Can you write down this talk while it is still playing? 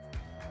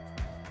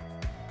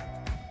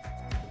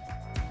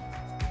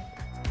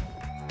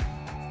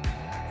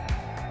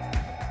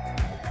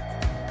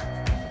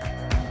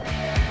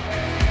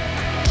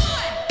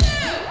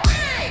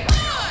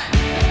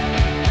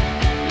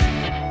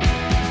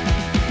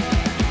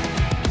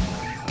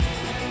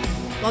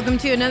Welcome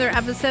to another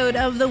episode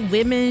of The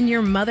Women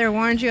Your Mother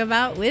Warned You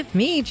About with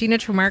me, Gina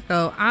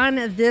Tremarco. On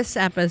this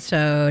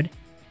episode,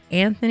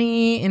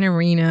 Anthony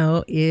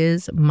Iannarino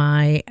is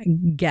my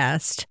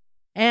guest.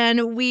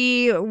 And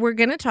we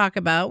kind of talked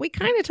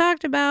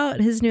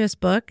about his newest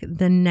book,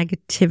 The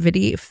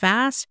Negativity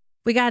Fast.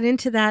 We got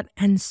into that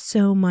and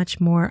so much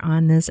more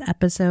on this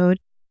episode.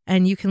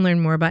 And you can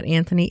learn more about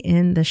Anthony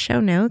in the show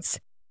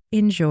notes.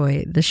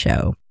 Enjoy the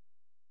show.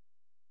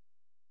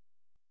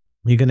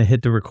 You going to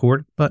hit the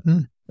record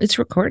button? It's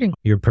recording.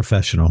 You're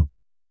professional.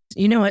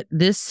 You know what?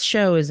 This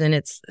show is in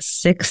its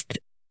sixth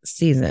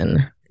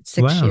season.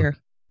 Sixth year.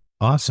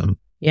 Awesome.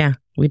 Yeah.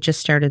 We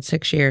just started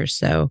 6 years.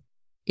 So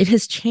it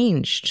has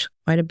changed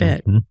quite a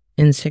bit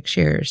in 6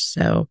 years.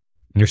 So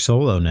you're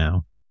solo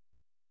now.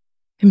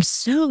 I'm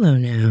solo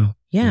now.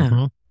 Yeah.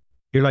 Mm-hmm.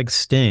 You're like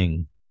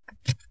Sting.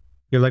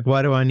 You're like,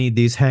 why do I need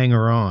these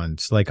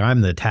hanger-ons? Like,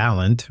 I'm the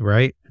talent,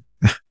 right?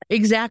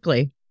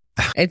 Exactly.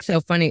 It's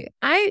so funny.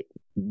 I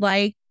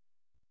like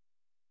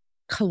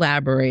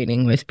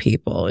collaborating with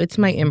people. It's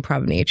my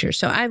improv nature.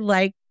 So I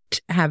liked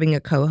having a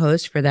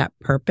co-host for that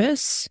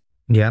purpose.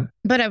 Yeah.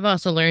 But I've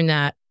also learned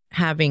that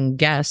having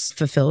guests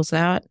fulfills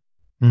that.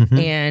 Mm-hmm.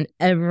 And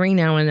every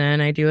now and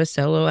then I do a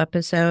solo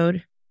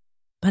episode.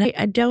 But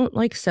I don't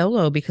like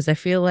solo because I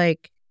feel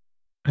like,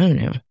 I don't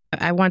know,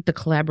 I want the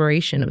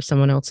collaboration of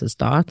someone else's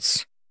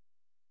thoughts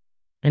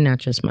and not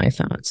just my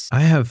thoughts.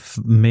 I have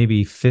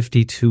maybe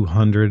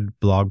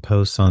 5,200 blog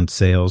posts on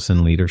sales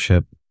and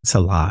leadership. It's a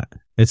lot.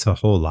 It's a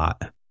whole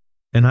lot.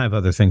 And I have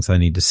other things I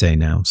need to say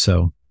now.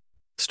 So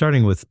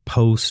starting with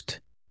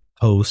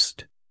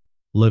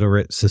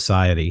post-literate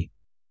society.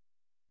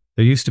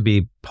 There used to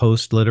be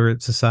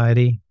post-literate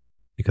society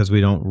because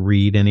we don't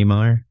read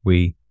anymore.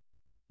 We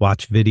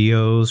watch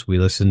videos. We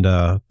listen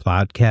to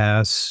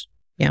podcasts.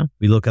 Yeah.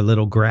 We look at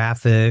little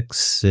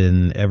graphics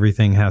and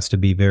everything has to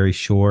be very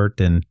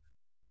short. And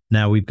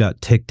now we've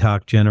got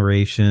TikTok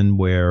generation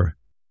where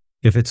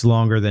if it's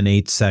longer than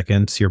 8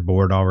 seconds, you're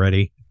bored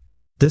already.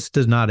 This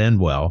does not end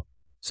well.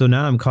 So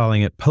now I'm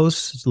calling it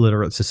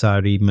post-literate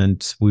society.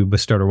 Meant we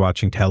started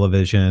watching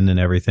television and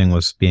everything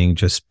was being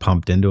just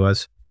pumped into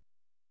us.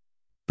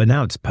 But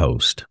now it's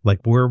post. Like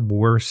we're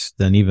worse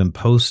than even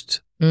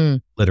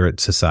post-literate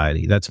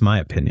society. That's my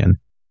opinion.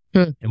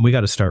 And we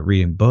got to start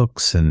reading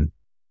books and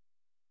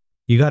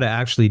you got to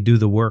actually do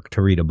the work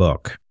to read a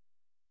book.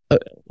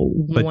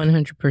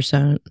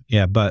 100%.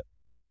 Yeah, but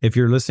if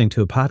you're listening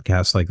to a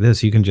podcast like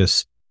this, you can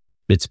just,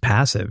 it's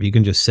passive. You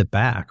can just sit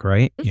back,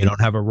 right? You don't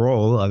have a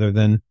role other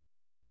than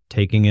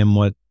taking in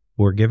what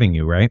we're giving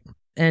you, right?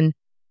 And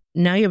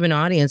now you have an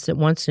audience that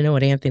wants to know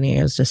what Anthony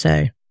has to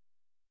say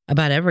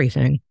about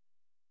everything.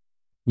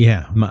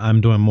 Yeah,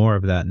 I'm doing more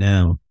of that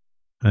now.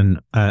 And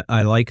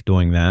I like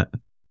doing that.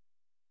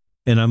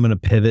 And I'm going to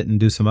pivot and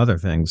do some other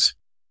things.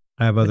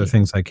 I have other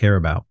things I care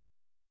about.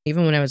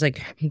 Even when I was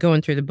like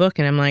going through the book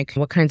and I'm like,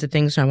 what kinds of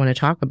things do I want to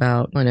talk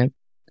about? And I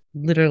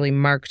literally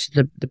marked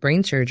the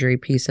brain surgery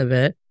piece of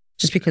it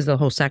just because the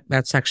whole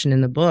that section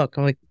in the book.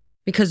 I'm like,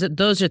 because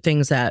those are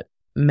things that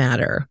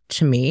matter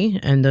to me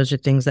and those are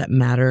things that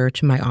matter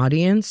to my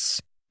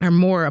audience are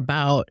more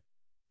about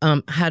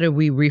how do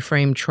we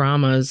reframe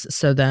traumas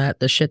so that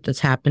the shit that's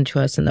happened to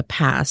us in the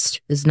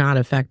past is not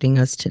affecting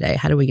us today?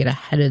 How do we get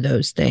ahead of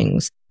those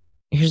things?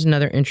 Here's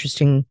another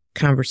interesting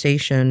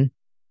conversation.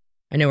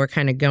 I know we're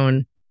kind of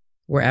going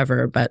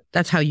wherever, but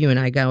that's how you and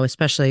I go,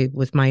 especially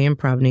with my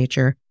improv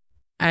nature.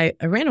 I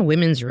ran a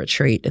women's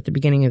retreat at the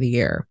beginning of the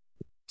year.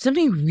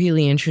 Something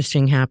really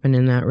interesting happened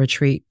in that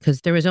retreat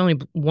because there was only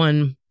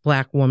one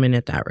Black woman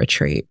at that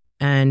retreat.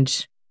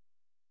 And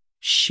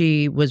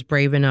she was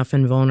brave enough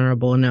and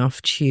vulnerable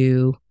enough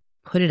to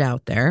put it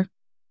out there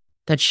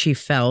that she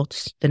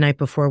felt the night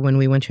before when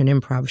we went to an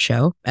improv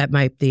show at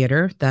my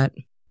theater that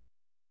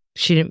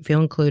she didn't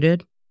feel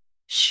included.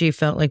 She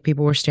felt like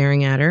people were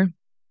staring at her.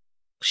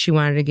 She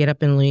wanted to get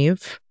up and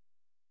leave.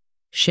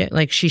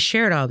 She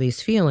shared all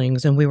these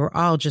feelings and we were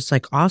all just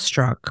like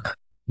awestruck.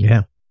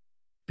 Yeah.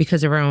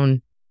 Because of our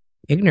own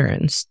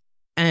ignorance.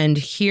 And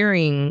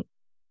hearing,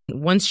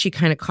 once she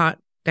kind of got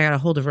a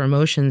hold of her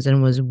emotions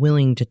and was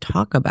willing to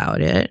talk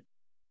about it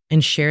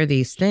and share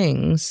these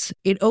things,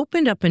 it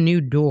opened up a new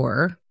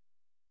door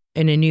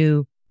and a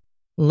new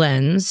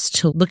lens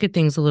to look at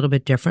things a little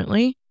bit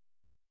differently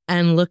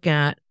and look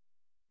at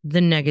the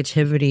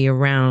negativity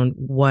around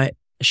what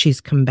she's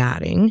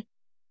combating,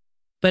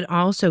 but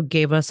also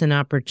gave us an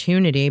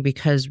opportunity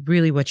because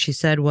really what she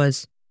said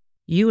was,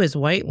 you as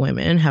white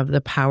women have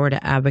the power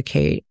to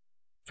advocate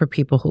for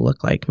people who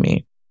look like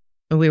me.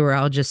 And we were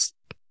all just,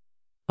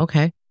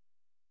 okay,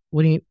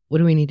 what do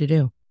we need to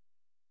do?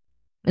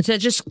 And so it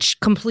just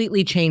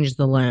completely changed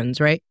the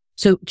lens, right?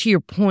 So to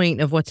your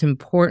point of what's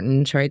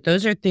important, right?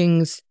 Those are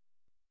things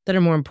that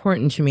are more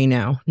important to me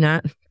now,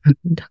 not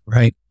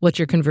right. What's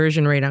your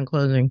conversion rate on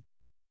closing?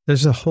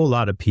 There's a whole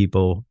lot of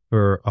people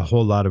for a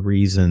whole lot of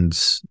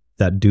reasons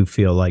that do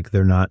feel like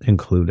they're not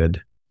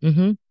included.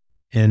 Mm-hmm.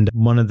 And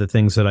one of the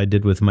things that I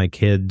did with my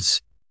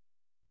kids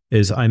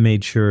is I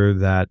made sure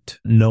that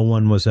no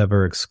one was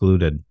ever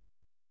excluded.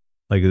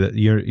 Like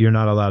you're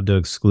not allowed to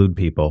exclude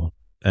people.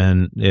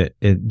 And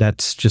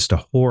that's just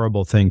a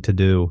horrible thing to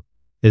do,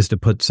 is to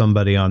put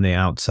somebody on the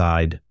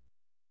outside.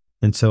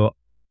 And so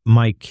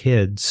my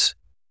kids,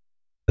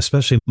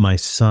 especially my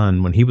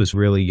son, when he was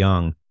really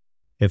young,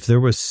 if there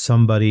was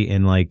somebody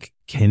in like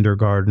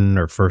kindergarten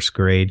or first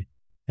grade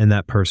and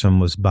that person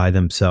was by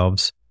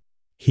themselves,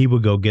 he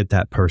would go get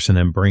that person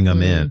and bring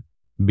them in,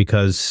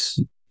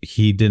 because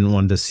he didn't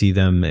want to see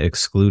them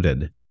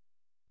excluded.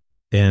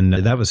 And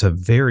that was a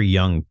very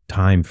young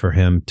time for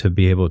him to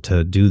be able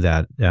to do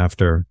that.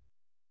 After,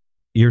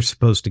 you're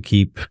supposed to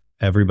keep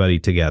everybody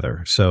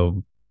together.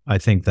 So I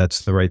think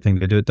that's the right thing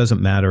to do. It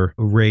doesn't matter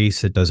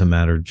race. It doesn't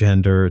matter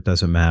gender. It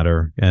doesn't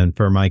matter. And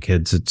for my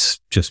kids, it's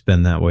just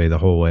been that way the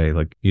whole way.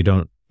 Like, you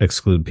don't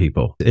exclude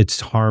people. It's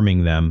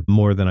harming them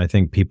more than I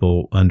think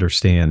people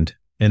understand.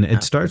 And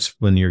it starts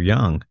when you're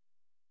young.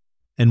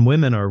 And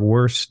women are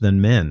worse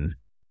than men,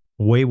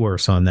 way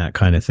worse on that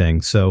kind of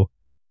thing. So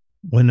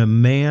when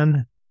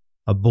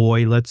a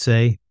boy, let's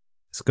say,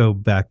 let's go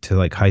back to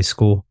like high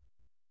school,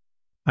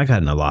 I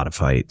got in a lot of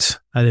fights.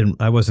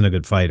 I wasn't a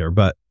good fighter,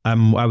 but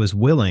I was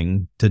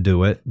willing to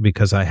do it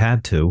because I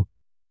had to.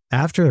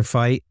 After a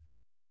fight,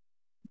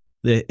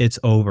 it's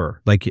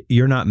over. Like,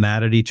 you're not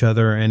mad at each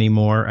other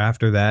anymore.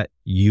 After that,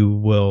 you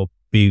will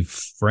be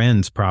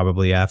friends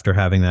probably after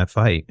having that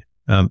fight.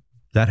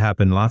 That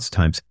happened lots of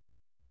times.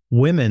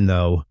 Women,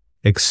 though,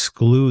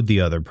 exclude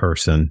the other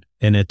person,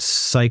 and it's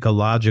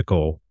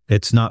psychological.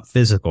 It's not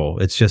physical.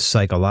 It's just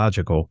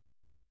psychological.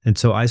 And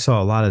so I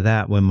saw a lot of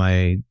that when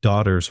my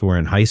daughters were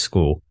in high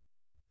school.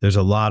 There's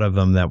a lot of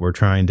them that were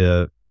trying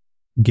to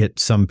get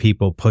some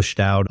people pushed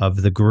out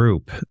of the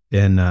group.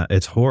 And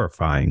it's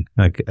horrifying.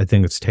 I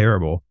think it's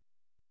terrible.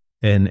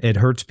 And it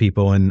hurts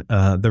people. And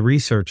the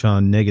research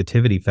on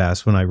negativity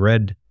fast, when I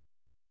read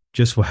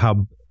just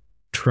how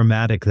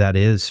traumatic that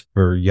is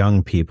for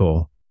young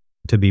people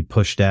to be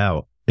pushed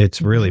out,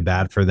 it's really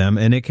bad for them.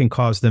 And it can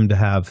cause them to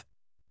have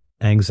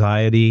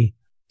anxiety,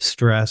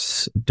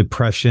 stress,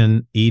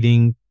 depression,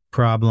 eating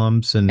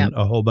problems, and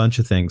a whole bunch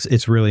of things.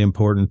 It's really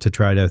important to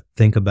try to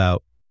think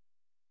about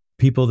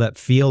people that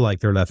feel like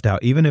they're left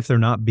out, even if they're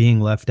not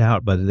being left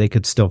out, but they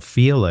could still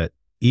feel it,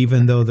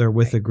 even though they're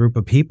with a group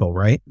of people,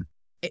 right?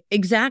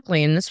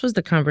 Exactly. And this was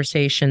the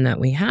conversation that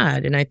we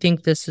had. And I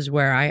think this is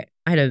where I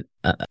had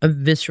a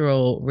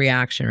visceral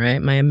reaction,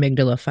 right? My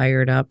amygdala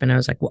fired up and I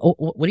was like, well,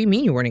 what do you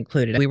mean you weren't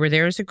included? We were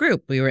there as a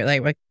group. We were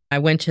like I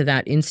went to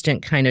that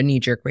instant kind of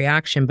knee-jerk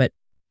reaction, but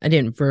I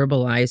didn't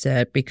verbalize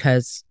it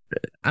because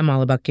I'm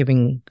all about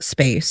giving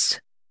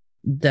space.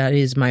 That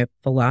is my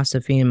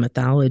philosophy and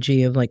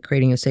mythology of like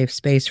creating a safe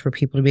space for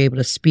people to be able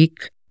to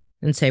speak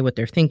and say what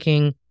they're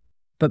thinking.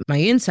 But my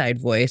inside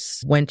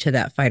voice went to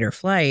that fight or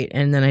flight.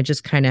 And then I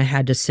just kind of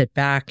had to sit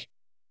back.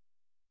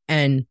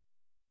 And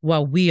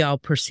while we all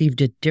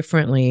perceived it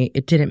differently,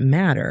 it didn't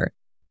matter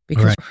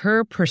because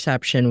her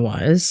perception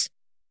was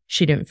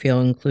she didn't feel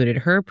included.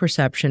 Her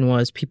perception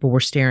was people were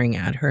staring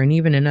at her. And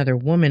even another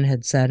woman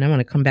had said, and I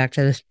want to come back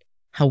to this,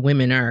 how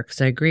women are,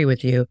 because I agree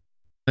with you.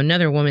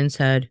 Another woman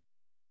said,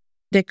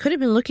 they could have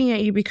been looking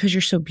at you because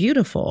you're so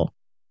beautiful.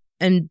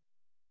 And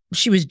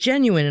she was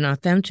genuine and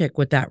authentic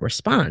with that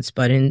response.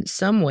 But in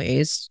some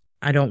ways,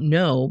 I don't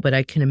know, but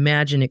I can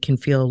imagine it can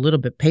feel a little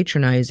bit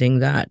patronizing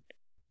that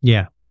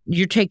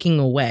you're taking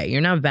away. You're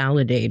not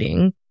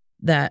validating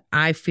that.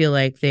 I feel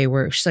like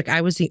she's like,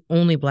 I was the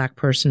only Black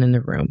person in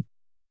the room.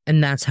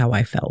 And that's how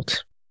I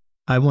felt.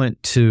 I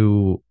went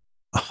to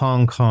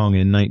Hong Kong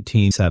in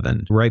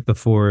 1907, right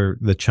before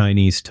the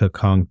Chinese took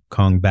Hong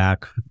Kong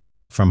back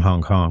from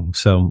Hong Kong.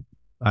 So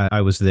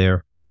I was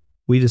there.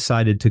 We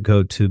decided to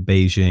go to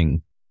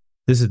Beijing.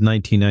 This is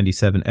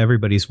 1997.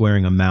 Everybody's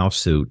wearing a Mao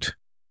suit.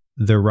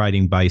 They're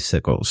riding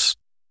bicycles.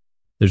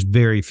 There's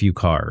very few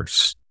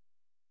cars.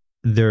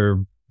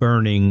 They're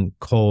burning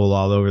coal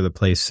all over the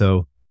place.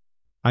 So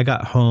I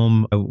got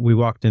home. We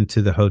walked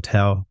into the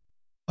hotel.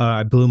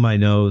 I blew my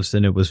nose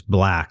and it was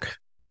black,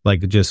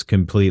 like just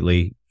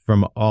completely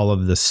from all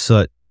of the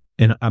soot.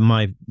 And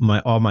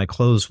all my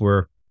clothes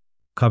were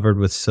covered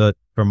with soot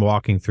from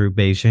walking through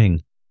Beijing.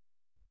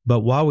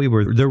 But while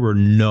there were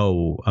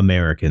no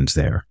Americans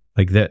there.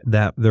 Like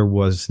that there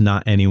was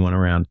not anyone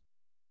around.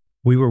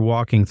 We were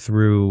walking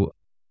through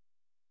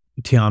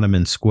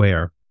Tiananmen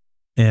Square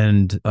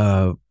and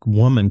a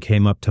woman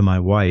came up to my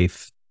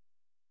wife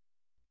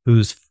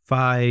who's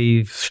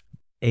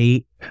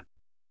 5'8",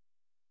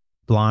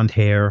 blonde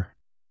hair,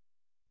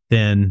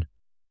 thin,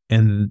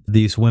 and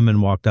these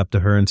women walked up to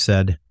her and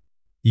said,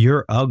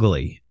 "You're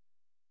ugly.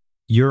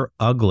 You're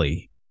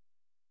ugly.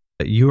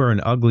 You are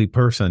an ugly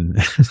person."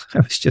 I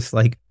was just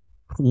like,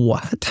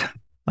 what?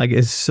 Like,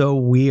 it's so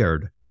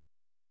weird.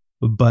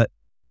 But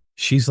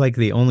she's like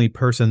the only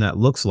person that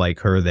looks like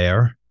her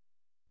there.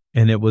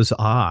 And it was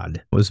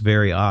odd. It was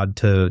very odd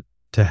to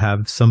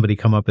have somebody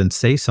come up and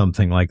say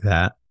something like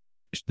that.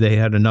 They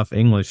had enough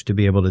English to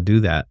be able to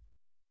do that.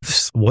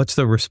 What's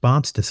the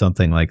response to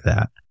something like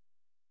that?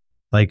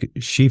 Like,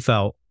 she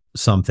felt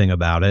something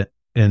about it.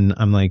 And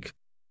I'm like,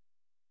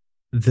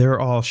 they're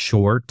all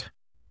short.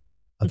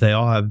 They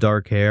all have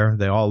dark hair.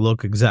 They all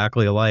look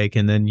exactly alike.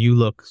 And then you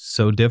look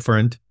so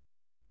different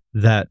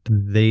that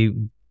they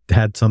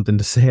had something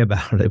to say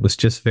about it. It was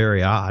just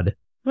very odd.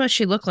 Well,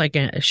 she looked like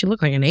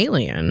an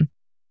alien.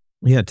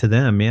 Yeah, to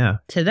them, yeah.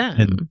 To them.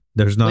 And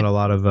there's not a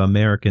lot of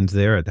Americans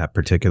there at that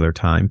particular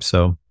time.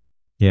 So,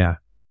 yeah.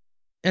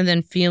 And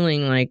then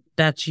feeling like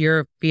that's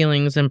your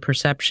feelings and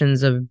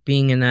perceptions of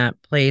being in that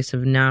place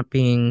of not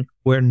being...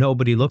 Where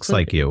nobody looks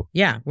like you.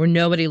 Yeah, where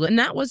nobody... And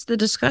that was the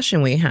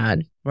discussion we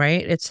had,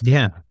 right? It's...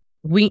 Yeah.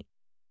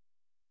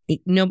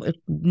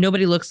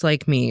 Nobody looks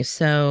like me.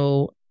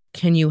 So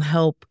can you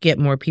help get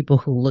more people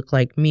who look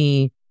like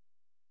me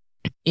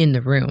in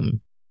the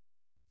room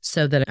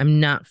so that I'm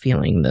not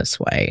feeling this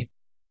way?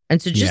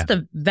 And so just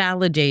the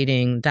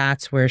validating,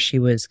 that's where she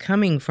was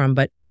coming from.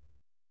 But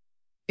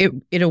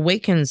it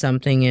awakened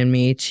something in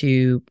me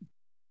to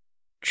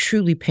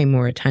truly pay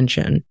more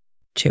attention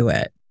to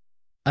it,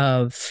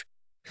 of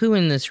who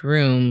in this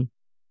room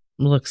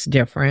looks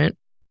different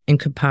and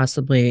could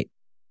possibly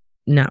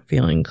not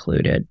feel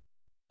included.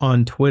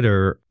 On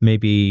Twitter,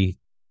 maybe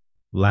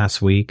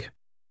last week,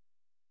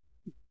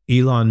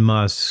 Elon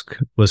Musk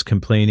was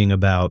complaining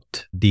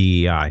about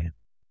DEI.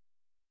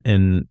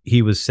 And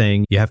he was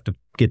saying you have to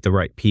get the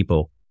right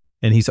people.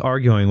 And he's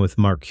arguing with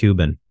Mark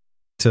Cuban.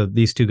 So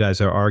these two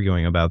guys are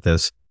arguing about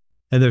this.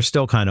 And they're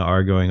still kind of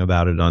arguing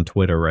about it on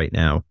Twitter right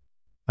now.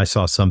 I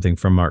saw something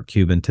from Mark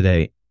Cuban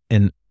today.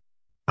 And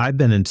I've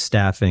been in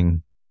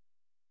staffing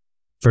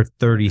for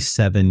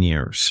 37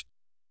 years.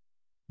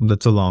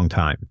 That's a long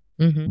time.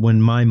 Mm-hmm.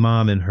 When my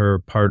mom and her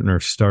partner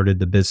started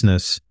the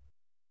business,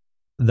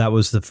 that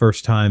was the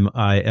first time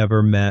I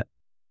ever met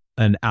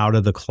an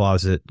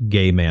out-of-the-closet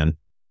gay man.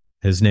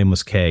 His name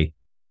was Kay.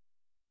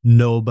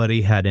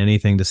 Nobody had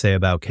anything to say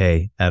about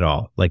Kay at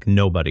all. Like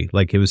nobody.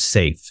 Like it was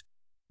safe.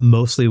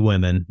 Mostly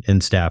women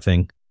in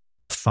staffing.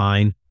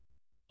 Fine.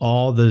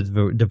 All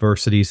the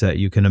diversities that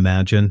you can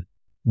imagine,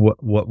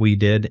 what we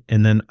did.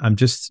 And then I'm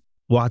just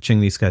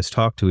watching these guys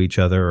talk to each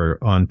other or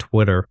on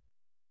Twitter.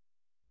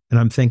 And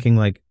I'm thinking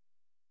like,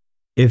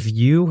 if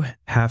you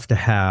have to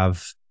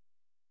have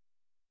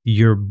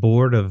your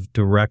board of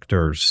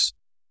directors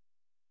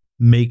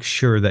make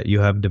sure that you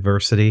have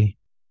diversity,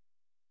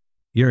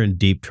 you're in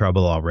deep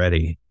trouble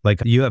already.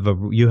 Like you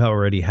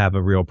already have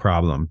a real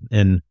problem.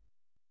 And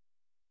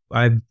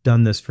I've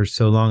done this for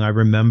so long. I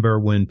remember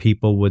when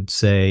people would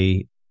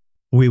say,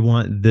 we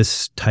want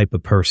this type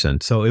of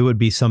person. So it would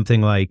be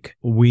something like,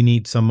 we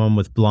need someone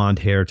with blonde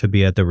hair to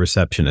be at the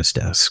receptionist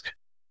desk.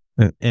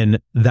 And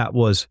that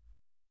was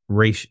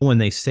racial. When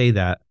they say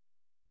that,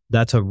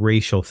 that's a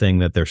racial thing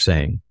that they're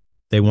saying.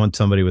 They want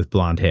somebody with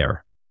blonde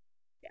hair.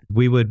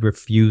 We would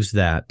refuse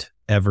that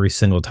every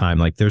single time.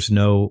 Like there's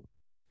no,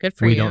 good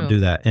for we you. don't do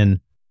that. And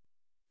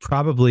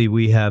probably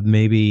we have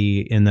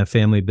maybe in the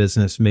family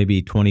business,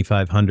 maybe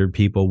 2,500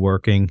 people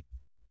working,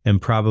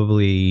 and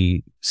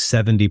probably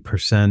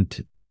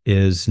 70%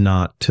 is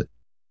not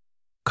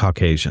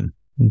Caucasian.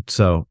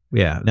 So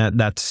yeah,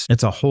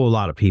 it's a whole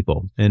lot of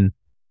people. And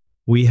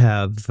we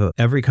have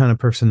every kind of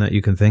person that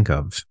you can think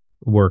of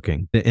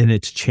working. And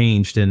it's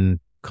changed in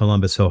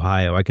Columbus,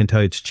 Ohio. I can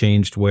tell you it's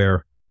changed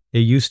where it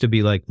used to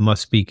be like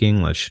must speak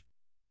English.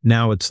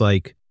 Now it's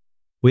like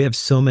we have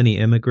so many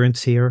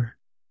immigrants here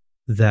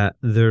that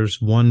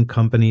there's one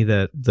company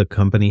that the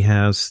company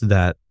has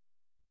that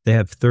they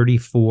have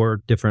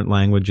 34 different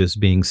languages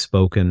being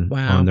spoken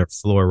on their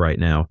floor right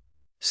now.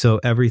 So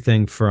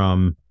everything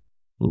from,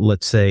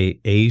 let's say,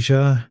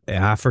 Asia,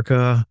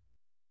 Africa,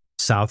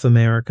 South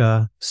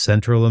America,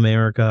 Central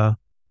America,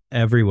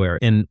 everywhere.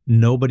 And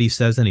nobody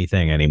says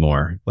anything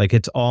anymore. Like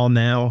it's all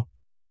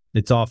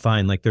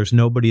fine. Like there's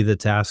nobody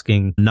that's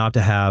asking not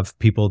to have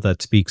people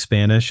that speak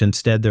Spanish.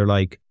 Instead, they're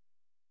like,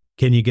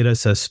 can you get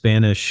us a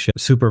Spanish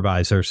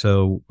supervisor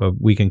so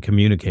we can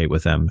communicate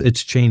with them?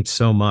 It's changed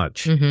so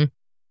much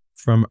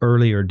from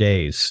earlier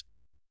days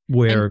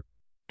where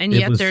and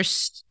yet there's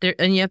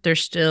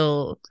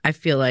still, I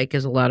feel like,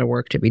 is a lot of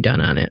work to be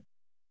done on it.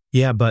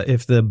 Yeah, but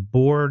if the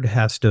board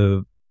has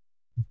to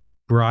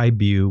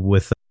bribe you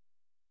with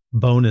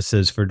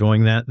bonuses for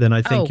doing that, then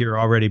I think you're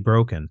already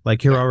broken.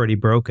 Like you're already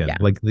broken. Yeah.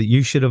 Like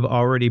you should have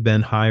already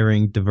been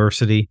hiring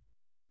diversity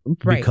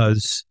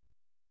because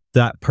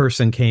that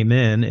person came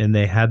in and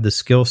they had the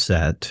skill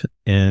set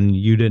and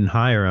you didn't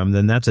hire them,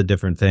 then that's a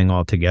different thing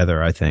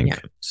altogether, I think. Yeah.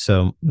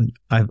 So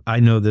I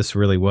know this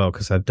really well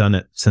because I've done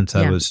it since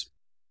I was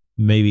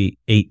maybe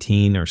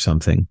 18 or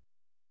something.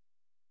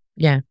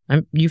 Yeah,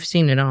 you've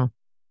seen it all.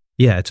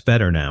 Yeah, it's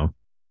better now.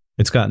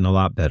 It's gotten a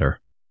lot better.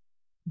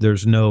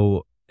 There's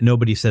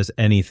nobody says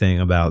anything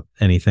about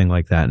anything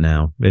like that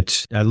now.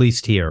 It's at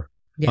least here.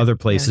 Yeah, other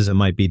places it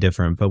might be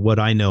different. But what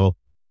I know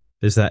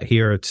is that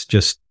here it's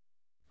just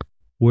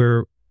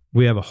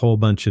we have a whole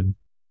bunch of,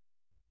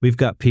 we've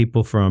got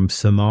people from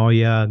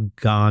Somalia,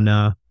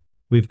 Ghana,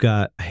 we've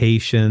got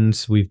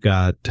Haitians, we've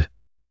got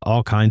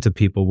all kinds of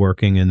people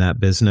working in that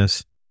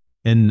business.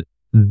 And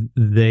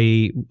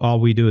all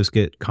we do is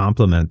get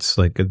compliments.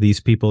 Like these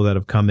people that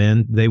have come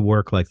in, they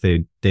work like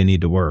they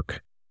need to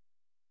work.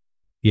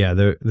 Yeah,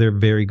 they're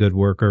very good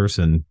workers.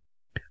 And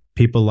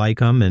people like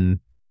them and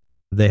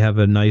they have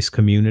a nice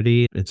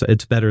community.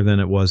 It's better than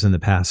it was in the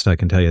past, I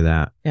can tell you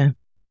that. Yeah.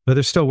 But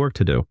there's still work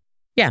to do.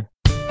 Yeah.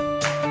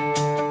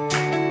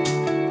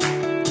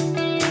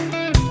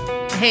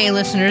 Hey,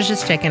 listeners,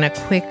 just taking a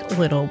quick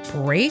little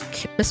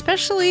break,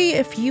 especially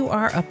if you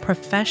are a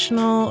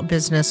professional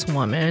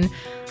businesswoman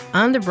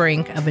on the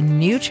brink of a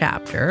new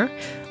chapter,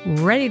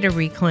 ready to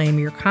reclaim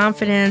your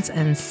confidence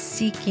and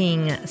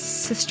seeking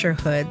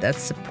sisterhood that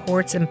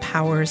supports,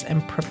 empowers,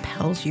 and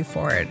propels you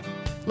forward.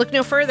 Look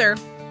no further.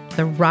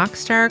 The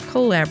Rockstar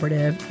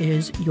Collaborative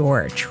is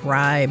your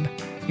tribe,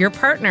 your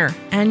partner,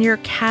 and your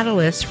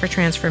catalyst for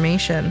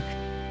transformation.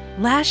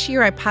 Last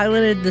year, I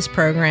piloted this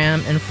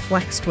program and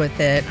flexed with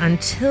it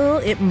until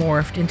it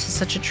morphed into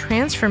such a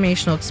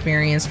transformational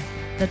experience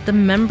that the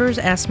members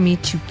asked me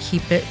to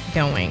keep it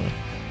going.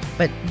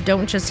 But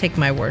don't just take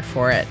my word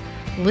for it.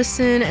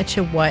 Listen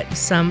to what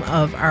some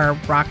of our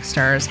rock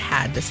stars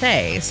had to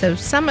say. So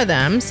some of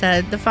them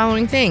said the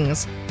following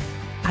things.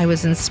 I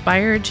was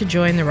inspired to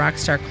join the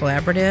Rockstar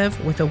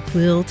Collaborative with a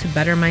will to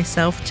better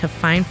myself, to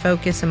find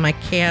focus in my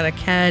chaotic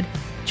head,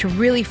 to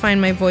really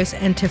find my voice,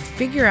 and to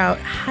figure out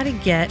how to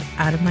get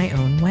out of my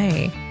own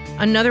way.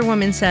 Another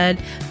woman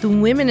said, the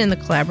women in the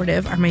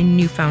collaborative are my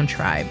newfound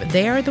tribe.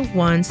 They are the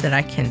ones that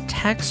I can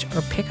text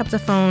or pick up the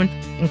phone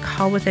and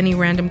call with any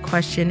random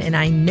question, and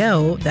I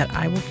know that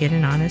I will get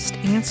an honest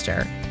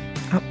answer.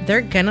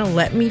 They're gonna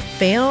let me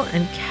fail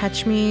and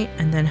catch me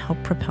and then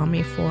help propel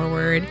me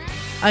forward.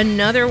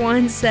 Another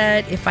one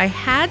said, if I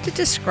had to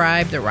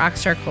describe the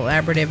Rockstar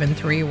Collaborative in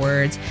 3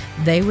 words,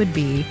 they would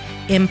be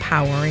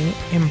empowering,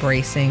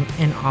 embracing,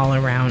 and all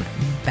around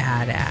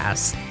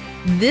badass.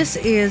 This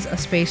is a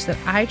space that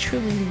I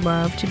truly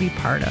love to be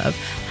part of,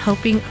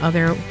 helping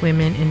other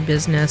women in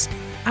business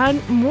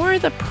on more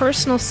the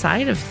personal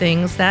side of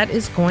things that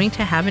is going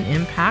to have an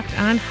impact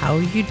on how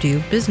you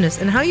do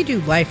business and how you do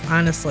life,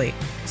 honestly.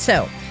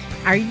 So,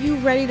 are you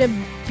ready to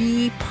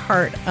be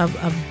part of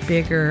a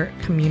bigger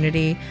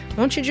community?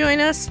 Won't you join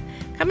us?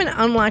 Come and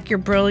unlock your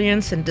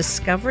brilliance and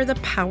discover the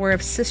power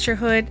of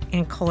sisterhood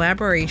and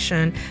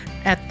collaboration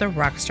at the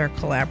Rockstar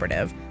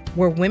Collaborative,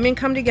 where women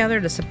come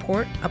together to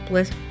support,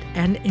 uplift,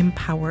 and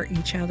empower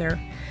each other.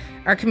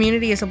 Our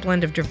community is a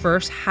blend of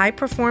diverse,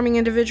 high-performing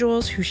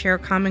individuals who share a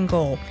common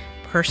goal,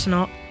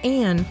 personal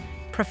and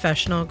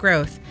professional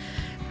growth.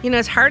 You know,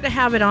 it's hard to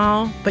have it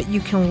all, but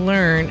you can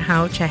learn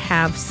how to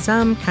have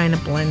some kind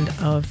of blend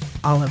of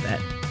all of it.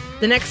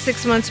 The next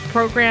 6 months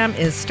program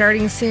is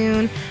starting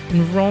soon.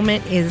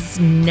 Enrollment is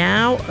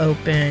now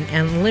open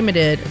and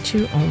limited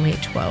to only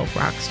 12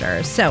 rock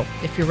stars. So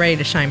if you're ready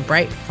to shine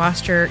bright,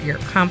 foster your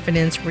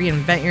confidence,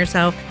 reinvent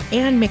yourself,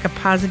 and make a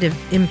positive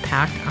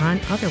impact on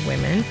other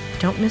women,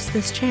 don't miss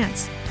this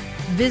chance.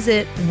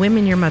 Visit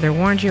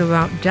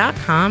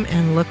womenyourmotherwarnedyouabout.com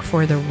and look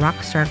for the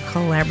Rockstar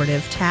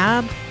Collaborative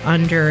tab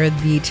under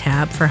the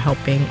tab for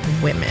helping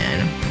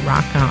women.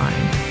 Rock on.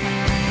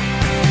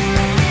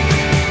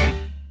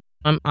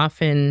 I'm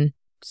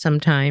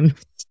sometimes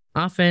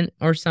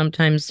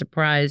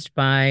surprised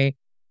by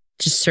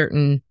just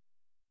certain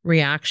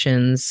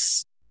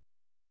reactions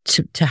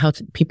to how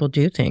people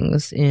do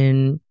things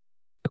in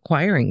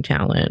acquiring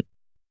talent.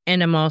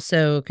 And I'm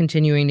also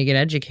continuing to get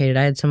educated.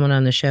 I had someone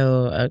on the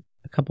show a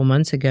couple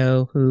months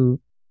ago who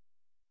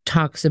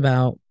talks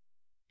about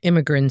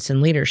immigrants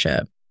and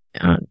leadership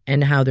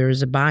and how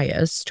there's a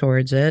bias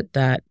towards it,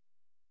 that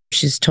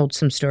she's told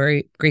some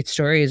great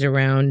stories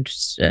around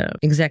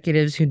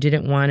executives who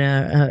didn't want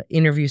to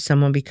interview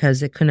someone because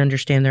they couldn't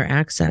understand their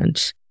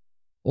accent,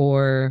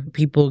 or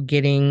people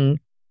getting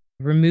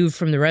removed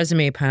from the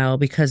resume pile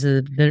because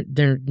of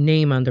their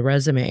name on the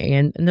resume.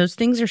 And those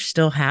things are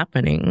still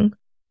happening.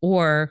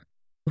 Or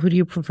who do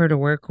you prefer to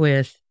work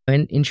with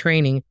in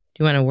training? Do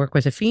you want to work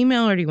with a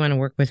female or do you want to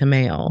work with a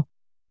male?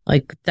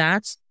 Like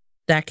that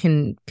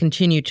can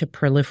continue to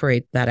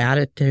proliferate, that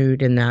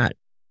attitude and that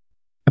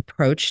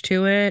approach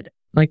to it.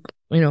 Like,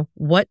 you know,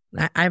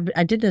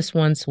 I did this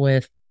once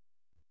with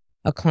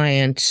a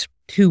client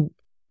who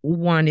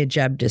wanted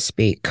Jeb to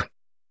speak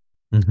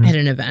at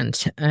an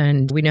event,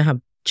 and we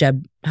know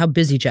how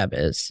busy Jeb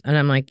is. And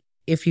I'm like,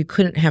 if you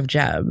couldn't have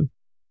Jeb,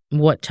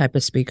 what type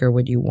of speaker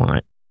would you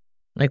want?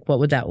 Like, what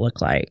would that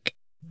look like?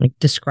 Like,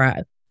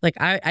 describe. Like,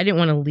 I didn't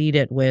want to lead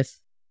it with.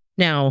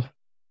 Now,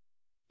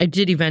 I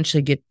did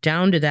eventually get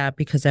down to that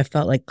because I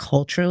felt like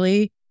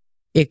culturally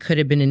it could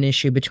have been an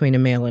issue between a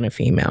male and a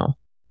female,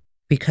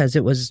 because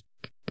it was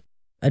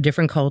a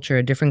different culture,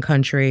 a different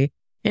country,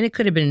 and it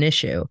could have been an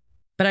issue.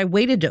 But I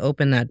waited to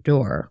open that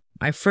door.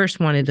 I first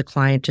wanted the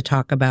client to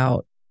talk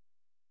about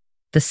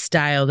the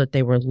style that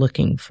they were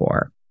looking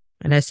for.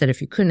 And I said,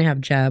 if you couldn't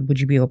have Jeb, would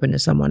you be open to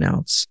someone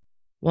else?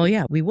 Well,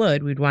 yeah, we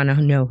would. We'd want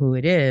to know who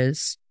it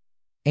is.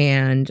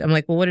 And I'm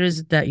like, well, what is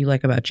it that you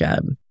like about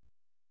Jeb?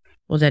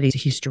 Well, that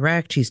he's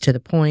direct, he's to the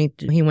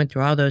point. He went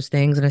through all those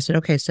things. And I said,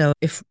 okay, so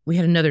if we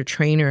had another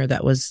trainer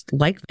that was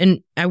like,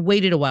 and I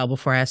waited a while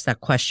before I asked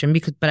that question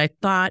but I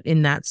thought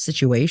in that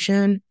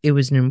situation, it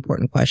was an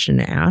important question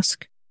to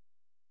ask.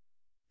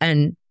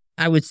 And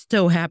I was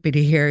so happy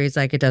to hear he's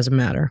like, it doesn't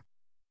matter.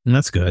 And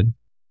that's good.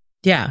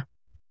 Yeah.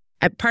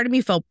 part of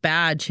me felt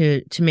bad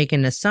to make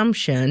an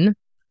assumption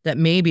that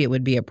maybe it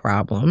would be a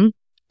problem,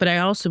 but I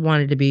also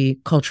wanted to be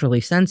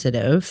culturally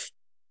sensitive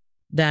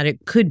that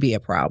it could be a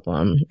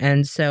problem.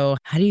 And so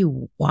how do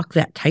you walk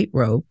that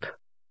tightrope?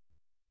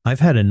 I've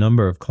had a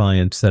number of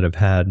clients that have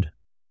had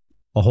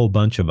a whole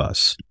bunch of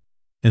us.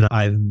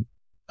 And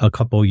a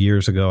couple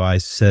years ago, I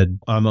said,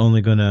 I'm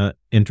only going to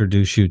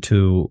introduce you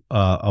to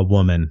a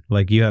woman.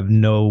 Like, you have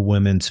no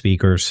women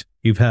speakers.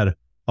 You've had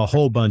a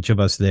whole bunch of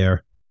us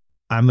there.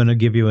 I'm going to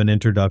give you an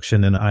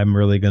introduction, and I'm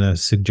really going to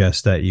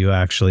suggest that you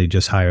actually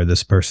just hire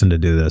this person to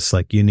do this.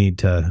 Like, you need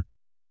to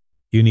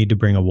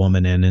bring a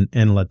woman in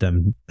and let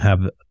them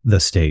have the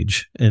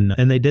stage. And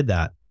they did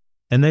that.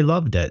 And they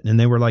loved it. And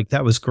they were like,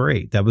 that was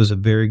great. That was a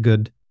very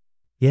good,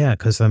 yeah,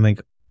 because I'm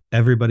like,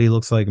 everybody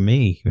looks like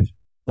me.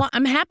 Well,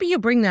 I'm happy you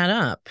bring that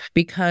up,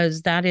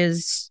 because that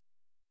is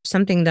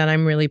something that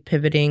I'm really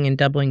pivoting and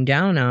doubling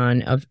down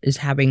on, is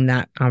having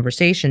that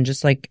conversation.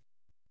 Just like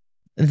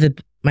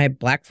my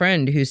Black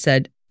friend who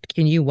said,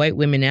 can you white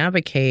women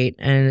advocate?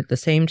 And at the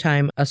same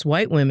time, us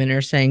white women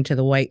are saying to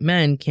the white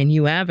men, can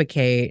you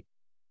advocate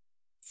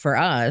for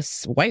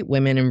us white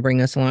women and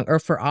bring us along, or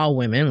for all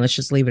women? Let's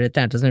just leave it at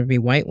that. It doesn't have to be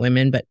white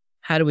women, but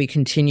how do we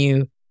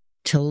continue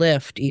to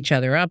lift each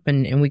other up?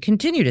 And we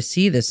continue to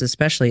see this,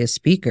 especially as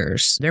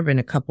speakers. There have been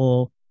a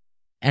couple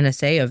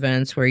NSA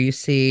events where you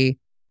see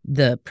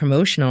the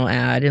promotional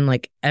ad and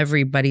like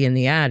everybody in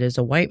the ad is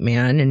a white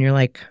man. And you're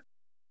like,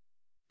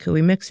 could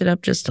we mix it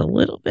up just a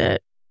little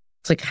bit?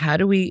 It's like,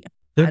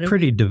 They're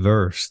pretty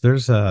diverse.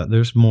 There's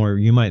more.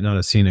 You might not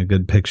have seen a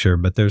good picture,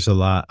 but there's a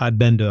lot. I've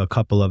been to a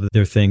couple of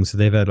their things.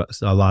 They've had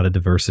a lot of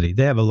diversity.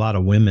 They have a lot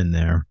of women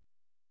there.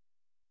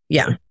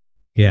 Yeah.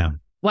 Yeah.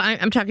 Well,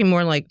 I'm talking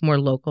more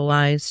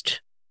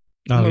localized,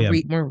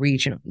 more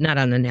regional, not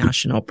on the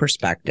national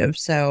perspective.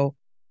 So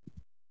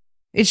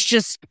it's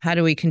just, how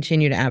do we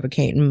continue to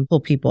advocate and pull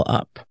people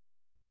up?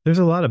 There's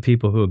a lot of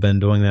people who have been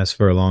doing this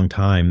for a long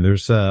time.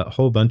 There's a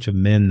whole bunch of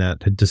men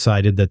that had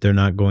decided that they're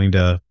not going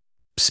to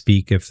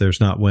speak if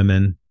there's not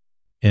women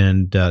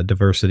and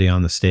diversity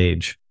on the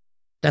stage.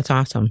 That's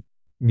awesome.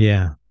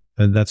 Yeah.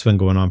 That's been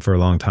going on for a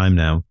long time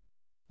now.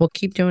 Well,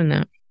 keep doing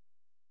that.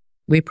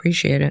 We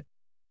appreciate it.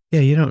 Yeah,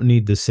 you don't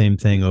need the same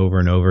thing over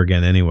and over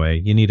again anyway.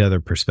 You need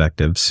other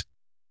perspectives.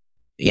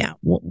 Yeah,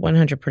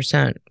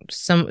 100%.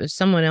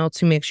 Someone else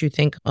who makes you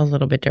think a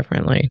little bit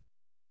differently.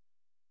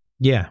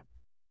 Yeah.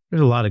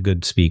 There's a lot of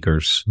good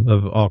speakers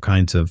of all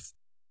kinds of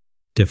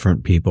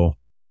different people.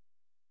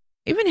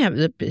 Even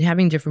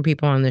having different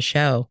people on the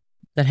show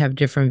that have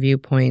different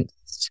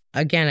viewpoints.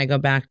 Again, I go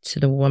back to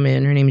the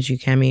woman, her name is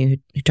Yukemi,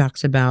 who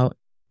talks about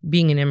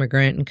being an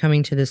immigrant and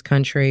coming to this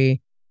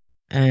country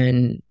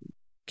and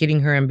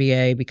getting her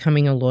MBA,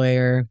 becoming a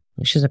lawyer.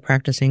 She's a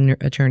practicing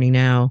attorney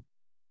now.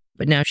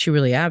 But now she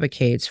really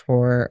advocates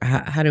for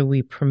how do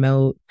we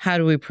promote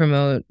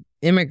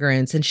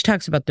immigrants? And she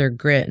talks about their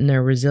grit and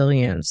their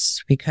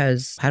resilience,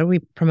 because how do we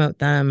promote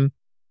them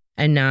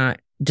and not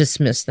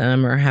dismiss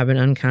them or have an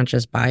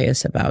unconscious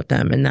bias about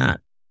them? And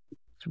that's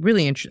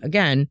really interesting.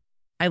 Again,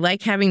 I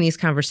like having these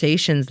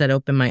conversations that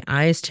open my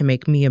eyes to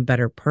make me a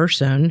better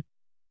person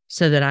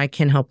so that I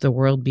can help the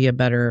world be a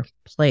better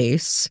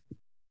place.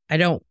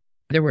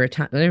 There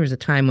was a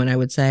time when I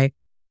would say,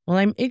 well,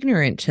 I'm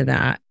ignorant to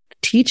that.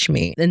 Teach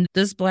me. And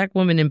this Black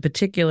woman in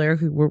particular,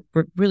 who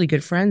we're really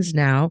good friends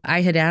now,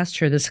 I had asked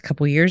her this a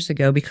couple years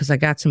ago because I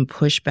got some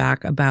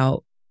pushback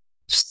about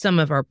some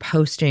of our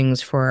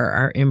postings for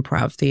our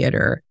improv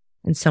theater.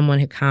 And someone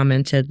had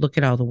commented, look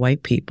at all the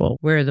white people.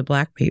 Where are the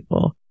Black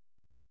people?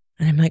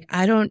 And I'm like,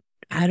 I don't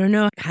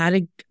know how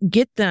to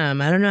get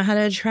them. I don't know how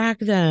to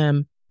attract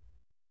them.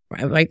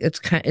 Like,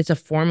 it's a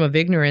form of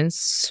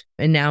ignorance.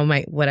 And now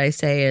what I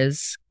say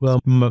is, well,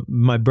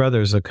 my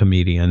brother's a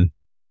comedian.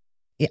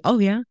 Yeah, oh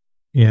yeah.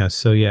 Yeah.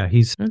 So yeah,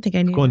 he's I don't think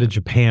I knew going to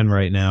Japan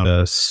right now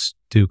to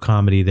do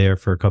comedy there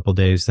for a couple of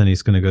days. Then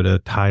he's going to go to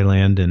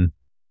Thailand, and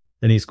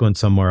then he's going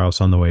somewhere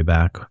else on the way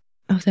back.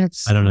 Oh,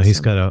 that's I don't know. awesome. He's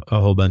got a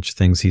whole bunch of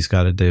things he's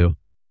got to do.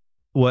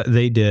 What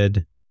they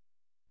did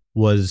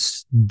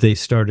was they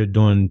started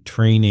doing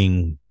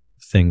training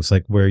things,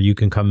 like where you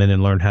can come in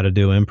and learn how to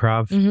do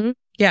improv. Mm-hmm.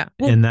 Yeah.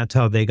 Well, and that's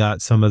how they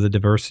got some of the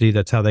diversity.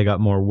 That's how they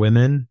got more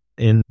women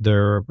in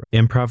their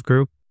improv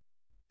group.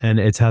 And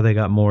it's how they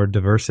got more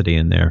diversity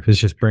in there. It's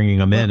just bringing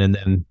them in, and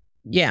then...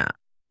 Yeah.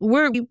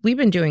 We've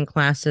been doing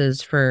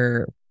classes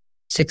for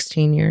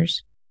 16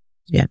 years.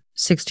 Yeah,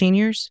 16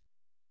 years.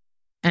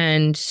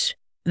 And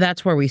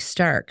that's where we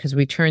start, because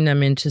we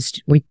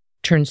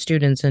turn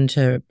students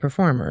into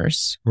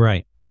performers.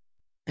 Right.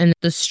 And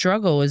the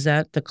struggle is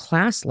at the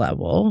class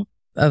level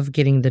of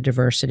getting the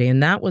diversity.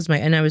 And that was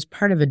and I was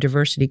part of a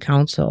diversity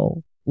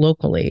council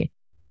locally.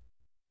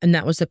 And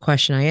that was the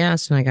question I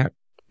asked. And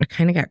I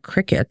kind of got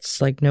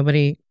crickets, like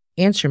nobody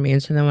answered me.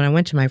 And so then when I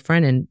went to my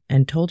friend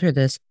and told her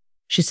this,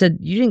 she said,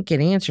 you didn't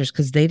get answers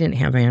because they didn't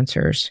have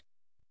answers.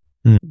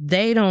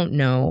 They don't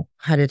know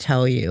how to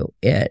tell you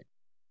it,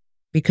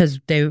 because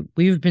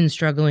we've been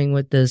struggling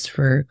with this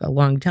for a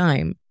long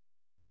time.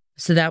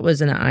 So that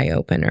was an eye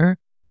opener.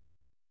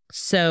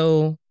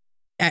 So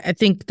I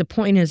think the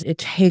point is it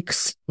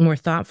takes more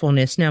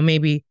thoughtfulness. Now,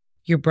 maybe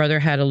your brother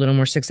had a little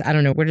more success. I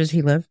don't know. Where does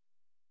he live?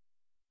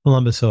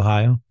 Columbus,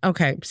 Ohio.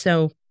 Okay.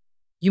 So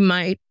you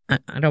might,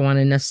 I don't want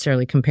to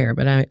necessarily compare,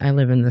 but I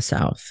live in the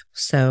South.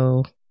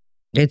 So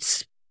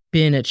it's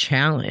been a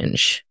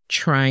challenge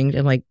trying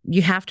to like,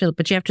 you have to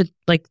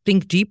like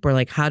think deeper.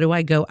 Like, how do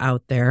I go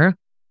out there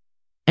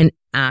and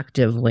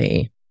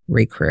actively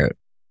recruit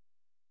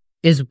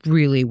is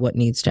really what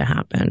needs to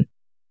happen.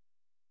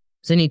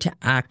 So I need to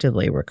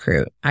actively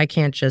recruit. I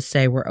can't just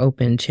say we're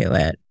open to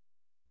it.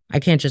 I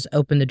can't just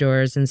open the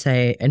doors and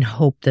say, and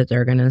hope that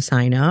they're going to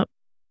sign up.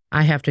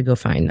 I have to go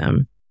find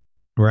them.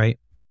 Right.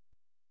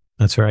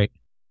 That's right.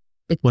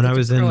 When I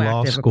was in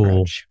law school,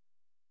 approach.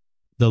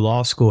 The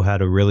law school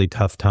had a really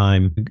tough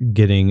time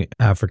getting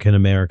African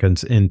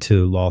Americans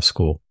into law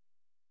school.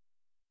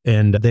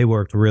 And they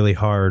worked really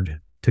hard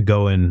to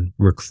go and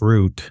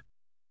recruit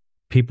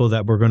people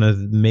that were going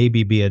to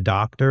maybe be a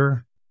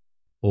doctor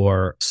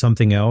or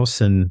something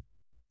else. And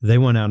they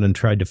went out and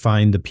tried to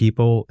find the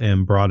people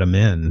and brought them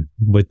in,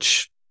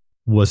 which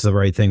was the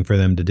right thing for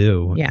them to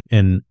do. Yeah.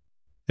 And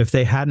if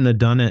they hadn't have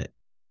done it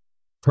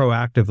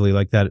proactively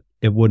like that,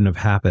 it wouldn't have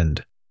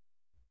happened.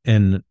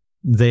 And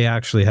they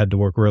actually had to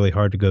work really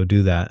hard to go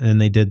do that. And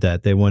they did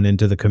that. They went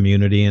into the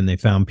community and they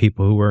found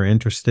people who were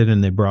interested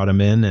and they brought them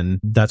in. And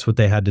that's what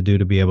they had to do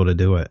to be able to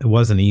do it. It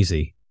wasn't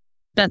easy.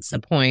 That's the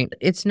point.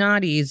 It's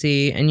not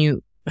easy. And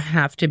you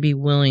have to be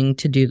willing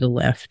to do the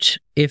lift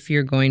if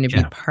you're going to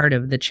be part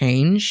of the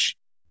change,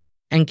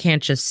 and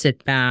can't just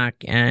sit back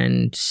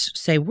and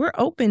say, we're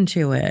open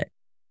to it,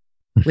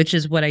 which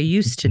is what I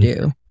used to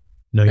do.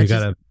 No, you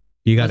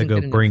gotta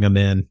go bring them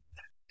in.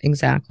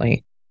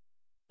 Exactly.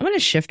 I'm going to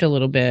shift a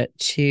little bit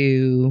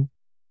to,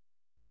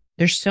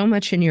 there's so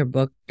much in your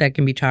book that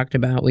can be talked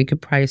about. We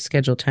could probably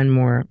schedule 10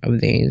 more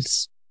of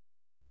these.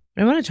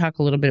 I want to talk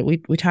a little bit. We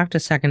talked a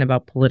second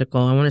about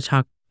political. I want to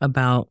talk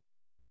about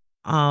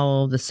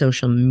all the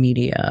social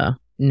media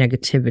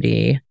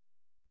negativity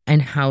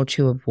and how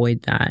to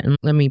avoid that. And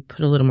let me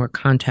put a little more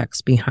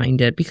context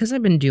behind it, because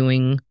I've been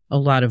doing a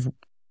lot of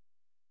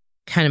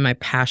kind of my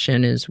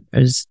passion is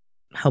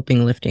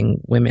helping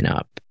lifting women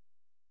up.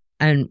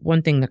 And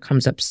one thing that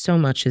comes up so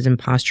much is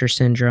imposter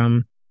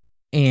syndrome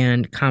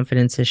and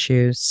confidence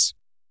issues.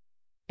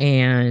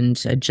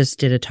 And I just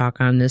did a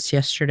talk on this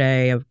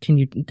yesterday of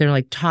they're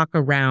like, talk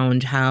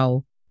around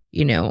how,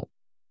 women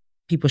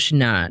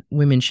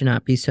should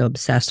not be so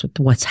obsessed with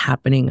what's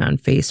happening on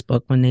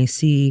Facebook when they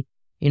see,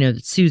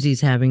 that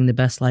Susie's having the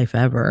best life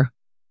ever.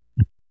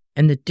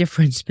 And the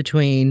difference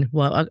between,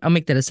 I'll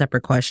make that a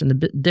separate question, the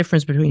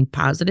difference between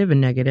positive and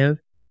negative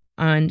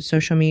on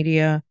social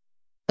media.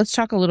 Let's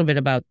talk a little bit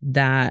about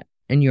that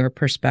and your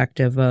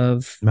perspective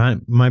of...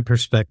 My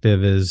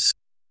perspective is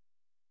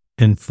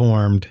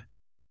informed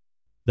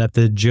that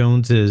the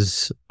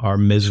Joneses are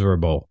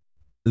miserable.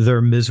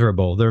 They're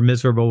miserable. They're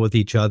miserable with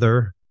each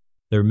other.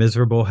 They're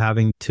miserable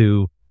having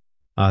to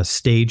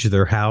stage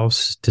their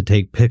house to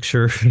take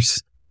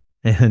pictures.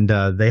 And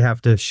they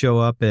have to show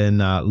up and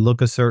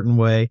look a certain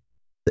way.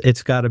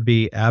 It's got to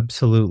be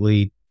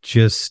absolutely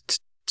just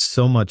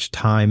so much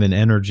time and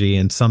energy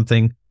and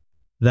something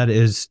that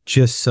is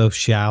just so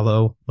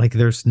shallow. Like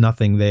there's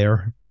nothing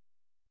there.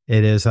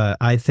 It is.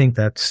 I think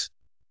that's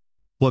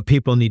what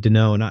people need to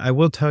know. And I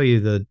will tell you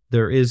that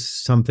there is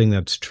something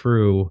that's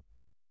true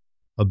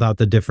about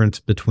the difference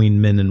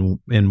between men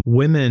and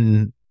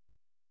women.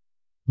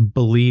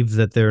 Believe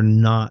that they're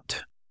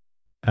not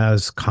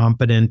as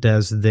competent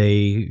as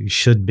they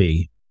should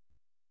be.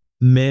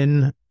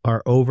 Men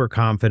are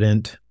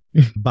overconfident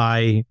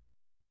by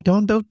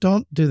don't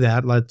do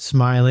that. Like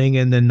smiling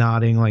and then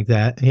nodding like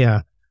that.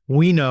 Yeah,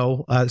 we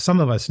know. Some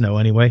of us know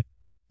anyway.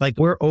 Like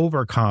we're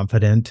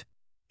overconfident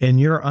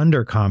and you're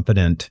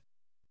underconfident,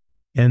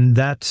 and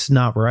that's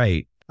not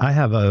right. I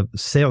have a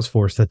sales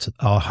force that's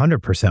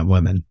 100%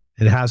 women.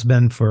 It has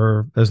been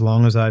for as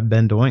long as I've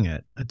been doing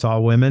it. It's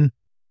all women.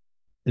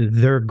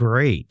 They're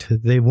great.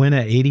 They win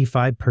at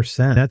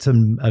 85%. That's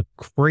a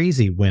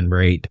crazy win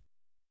rate.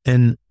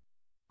 And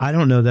I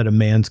don't know that a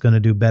man's going to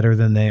do better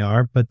than they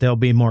are, but they'll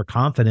be more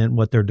confident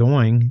what they're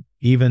doing,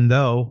 even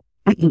though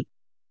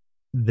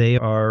they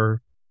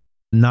are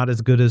not as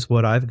good as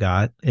what I've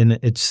got. And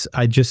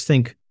I just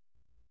think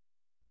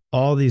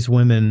all these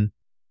women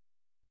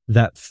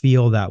that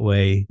feel that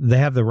way, they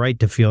have the right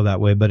to feel that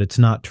way, but it's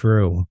not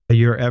true.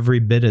 You're every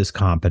bit as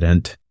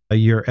competent.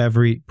 You're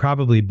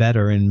probably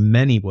better in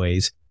many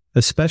ways,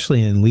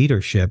 especially in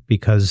leadership,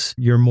 because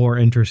you're more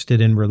interested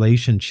in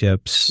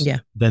relationships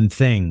than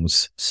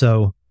things.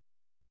 So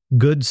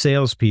good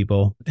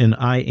salespeople, and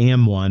I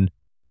am one,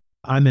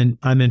 I'm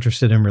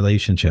interested in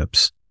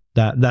relationships.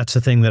 That's the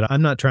thing, that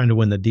I'm not trying to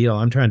win the deal.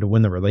 I'm trying to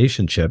win the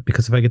relationship,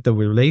 because if I get the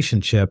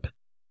relationship,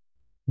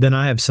 then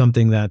I have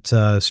something that's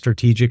a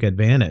strategic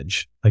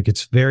advantage. Like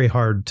it's very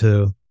hard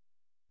to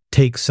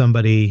take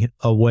somebody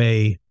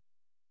away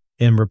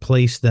and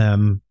replace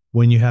them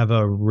when you have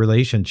a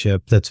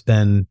relationship that's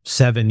been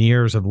 7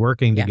 years of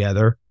working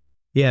together.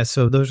 Yeah,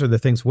 so those are the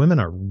things.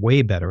 Women are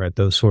way better at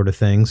those sort of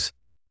things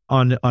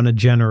on a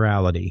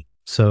generality.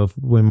 So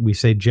when we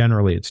say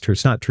generally, it's true.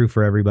 It's not true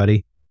for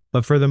everybody,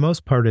 but for the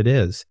most part, it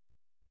is.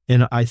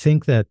 And I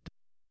think that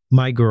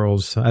my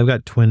girls, I've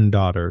got twin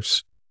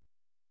daughters.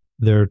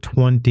 They're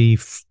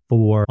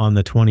 24 on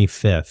the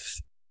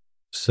 25th.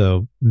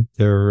 So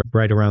they're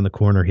right around the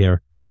corner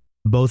here.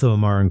 Both of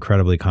them are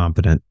incredibly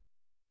confident.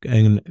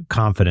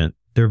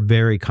 They're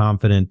very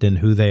confident in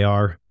who they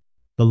are.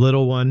 The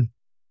little one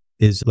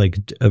is like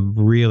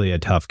really a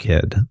tough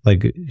kid.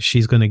 Like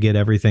she's going to get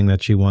everything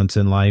that she wants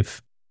in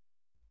life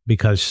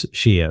because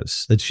she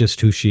is. It's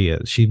just who she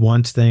is. She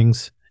wants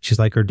things. She's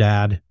like her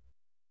dad,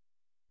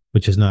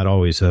 which is not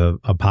always a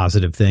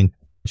positive thing.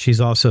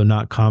 She's also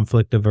not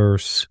conflict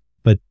averse,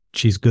 but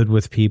she's good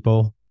with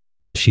people.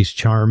 She's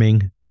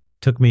charming.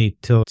 Took me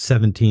till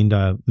 17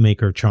 to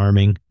make her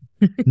charming.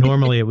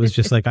 Normally it was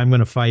just like, I'm going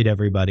to fight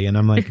everybody. And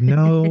I'm like,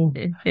 no,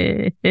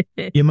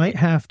 you might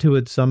have to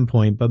at some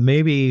point, but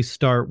maybe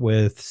start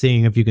with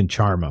seeing if you can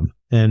charm them.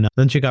 And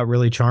then she got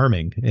really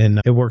charming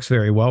and it works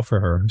very well for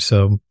her.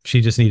 So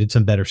she just needed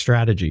some better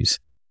strategies.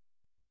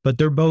 But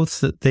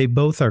they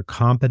both are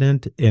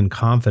competent and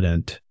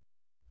confident.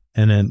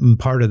 And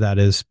part of that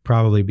is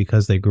probably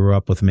because they grew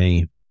up with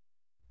me.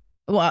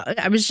 Well,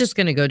 I was just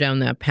going to go down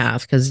that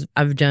path because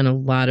I've done a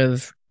lot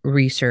of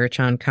research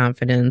on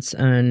confidence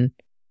and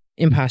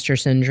imposter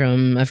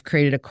syndrome. I've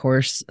created a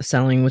course,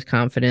 Selling with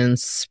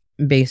Confidence,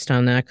 based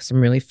on that because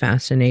I'm really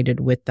fascinated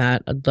with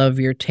that. I'd love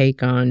your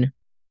take on,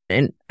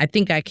 and I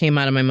think I came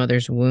out of my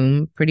mother's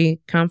womb pretty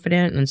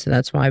confident. And so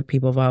that's why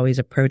people have always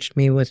approached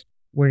me with,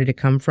 where did it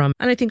come from?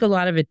 And I think a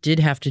lot of it did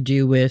have to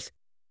do with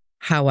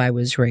how I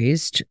was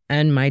raised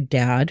and my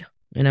dad.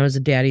 And I was a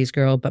daddy's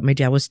girl, but my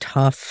dad was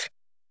tough.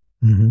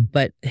 Mm-hmm.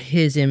 But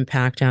his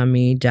impact on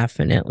me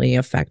definitely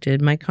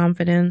affected my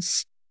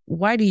confidence.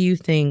 Why do you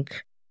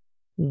think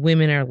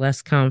women are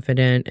less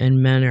confident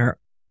and men are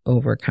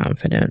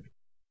overconfident?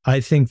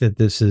 I think that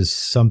this is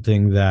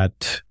something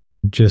that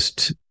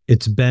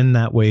it's been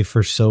that way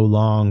for so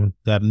long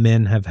that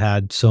men have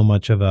had so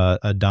much of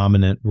a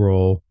dominant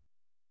role,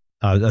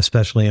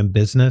 especially in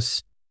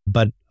business.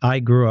 But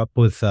I grew up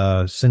with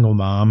a single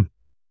mom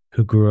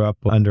who grew up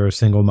under a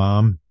single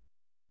mom.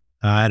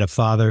 I had a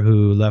father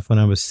who left when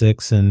I was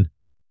 6, and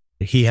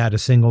he had a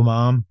single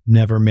mom,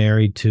 never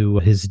married to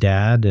his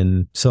dad.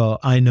 And so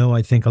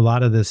I think a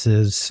lot of this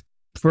is,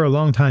 for a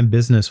long time,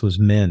 business was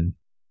men.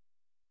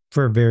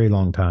 For a very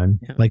long time.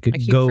 Yeah, I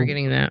keep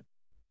forgetting that.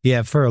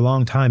 Yeah, for a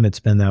long time, it's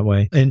been that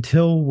way.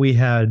 Until we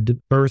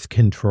had birth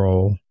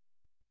control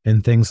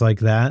and things like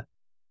that,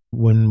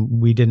 when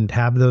we didn't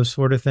have those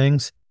sort of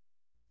things,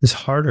 it's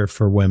harder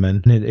for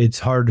women. It's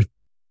hard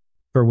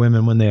for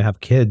women when they have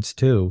kids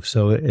too.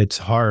 So it's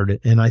hard.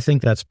 And I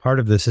think that's part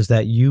of this, is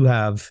that you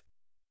have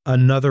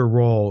another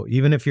role.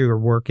 Even if you're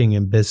working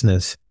in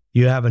business,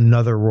 you have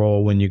another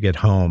role when you get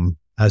home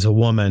as a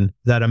woman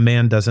that a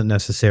man doesn't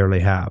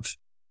necessarily have.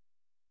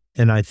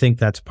 And I think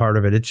that's part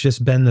of it. It's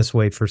just been this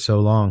way for so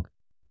long,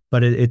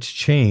 but it's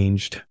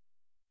changed.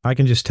 I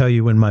can just tell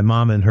you, when my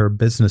mom and her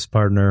business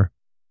partner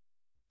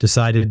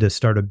decided to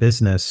start a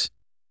business,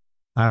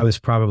 I was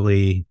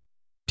probably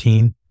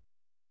teen.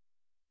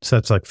 So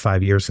that's like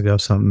 5 years ago,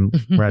 something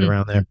right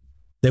around there.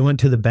 They went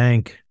to the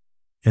bank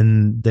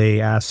and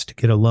they asked to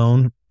get a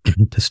loan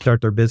to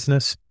start their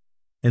business.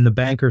 And the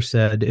banker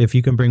said, if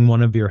you can bring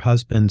one of your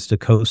husbands to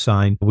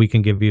co-sign, we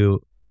can give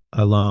you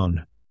a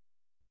loan.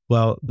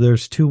 Well,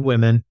 there's 2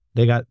 women.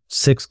 They got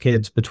 6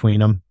 kids between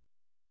them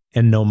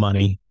and no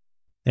money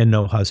and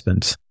no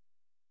husbands.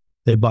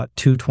 They bought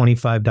 2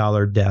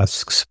 $25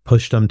 desks,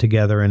 pushed them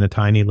together in a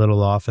tiny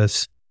little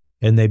office,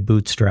 and they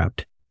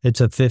bootstrapped.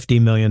 It's a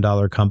 $50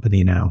 million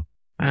company now.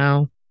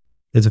 Wow.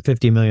 It's a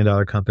 $50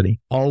 million company,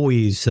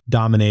 always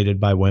dominated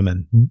by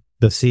women.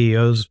 The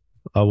CEO's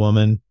a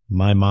woman.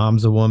 My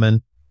mom's a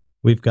woman.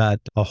 We've got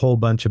a whole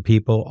bunch of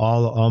people.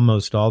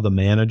 Almost all the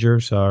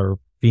managers are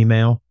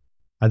female.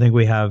 I think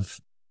we have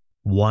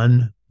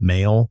 1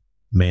 male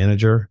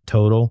manager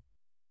total,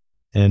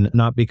 and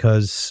not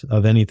because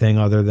of anything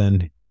other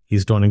than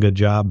he's doing a good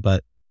job,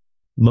 but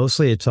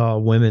mostly it's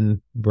all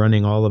women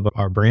running all of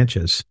our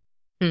branches.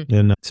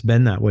 And it's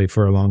been that way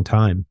for a long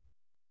time.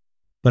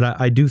 But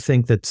I do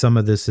think that some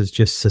of this is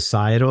just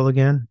societal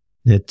again.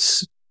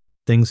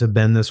 Things have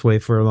been this way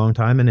for a long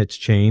time, and it's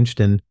changed.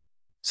 And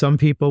some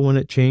people, when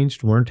it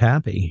changed, weren't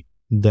happy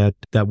that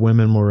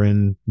women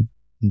were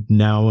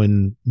now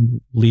in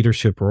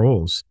leadership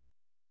roles.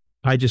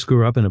 I just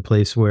grew up in a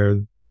place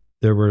where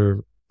there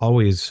were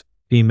always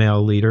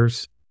female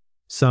leaders,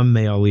 some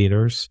male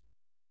leaders,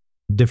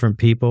 different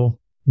people,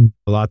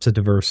 lots of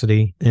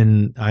diversity.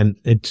 And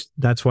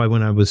that's why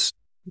when I was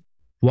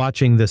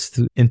watching this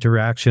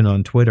interaction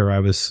on Twitter, I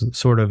was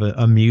sort of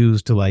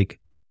amused, like,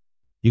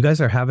 you guys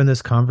are having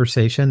this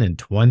conversation in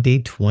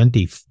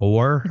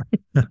 2024?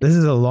 This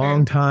is a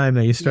long time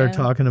that you start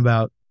talking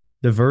about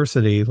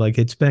diversity. Like,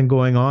 it's been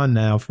going on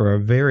now for a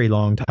very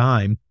long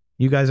time.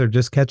 You guys are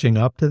just catching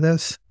up to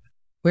this?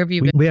 Where have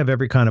you been? We have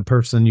every kind of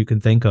person you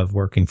can think of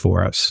working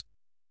for us.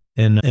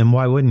 And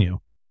why wouldn't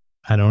you?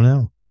 I don't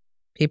know.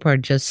 People are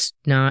just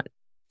not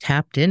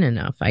tapped in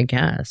enough, I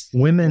guess.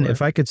 Women,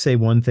 if I could say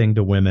one thing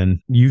to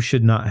women, you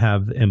should not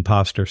have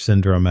imposter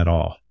syndrome at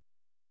all.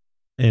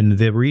 And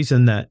the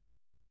reason that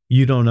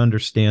you don't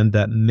understand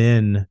that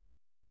men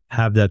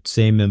have that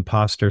same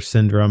imposter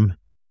syndrome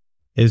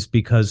is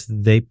because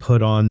they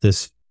put on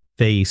this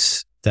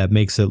face that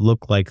makes it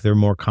look like they're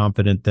more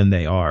confident than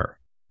they are.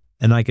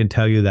 And I can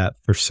tell you that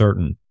for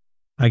certain.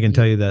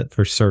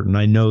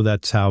 I know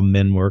that's how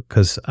men work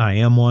because I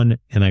am one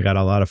and I got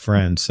a lot of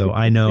friends. So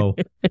I know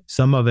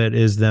some of it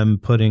is them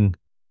putting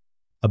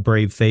a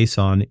brave face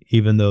on,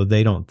 even though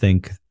they don't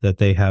think that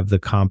they have the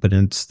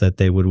confidence that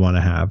they would want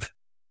to have.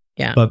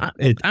 Yeah, but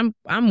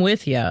I'm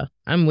with you.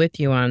 I'm with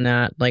you on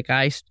that. Like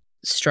I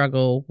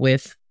struggle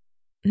with,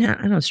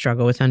 I don't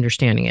struggle with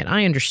understanding it.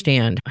 I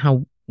understand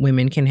how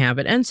women can have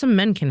it and some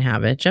men can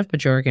have it. Jeff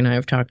Bajorg and I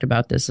have talked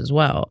about this as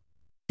well.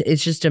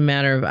 It's just a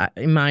matter of,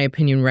 in my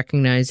opinion,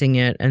 recognizing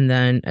it and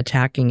then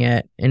attacking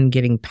it and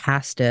getting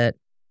past it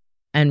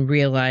and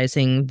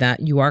realizing that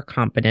you are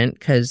competent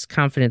because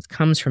confidence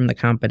comes from the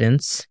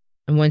competence.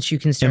 And once you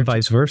can start... And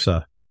vice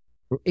versa.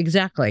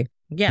 Exactly.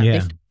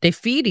 Yeah. They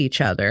feed each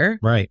other.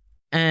 Right.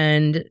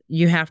 And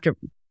you have to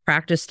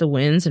practice the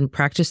wins and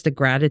practice the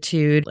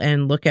gratitude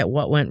and look at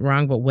what went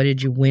wrong, but what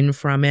did you win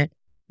from it?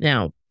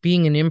 Now,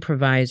 being an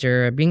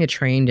improviser, being a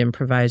trained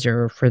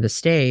improviser for the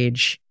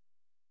stage,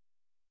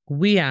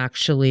 we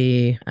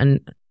actually, and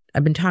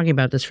I've been talking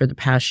about this for the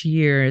past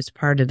year as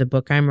part of the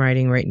book I'm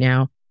writing right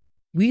now,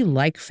 we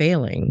like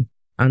failing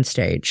on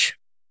stage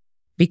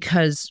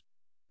because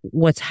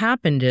what's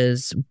happened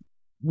is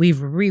we've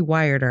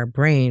rewired our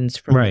brains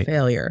from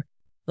failure.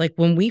 Like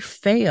when we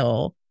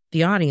fail,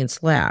 the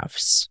audience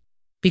laughs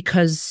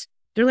because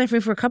they're laughing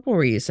for a couple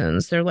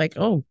reasons. They're like,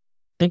 oh,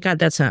 thank God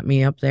that's not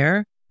me up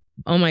there.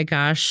 Oh my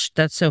gosh,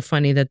 that's so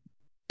funny that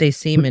they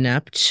seem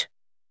inept,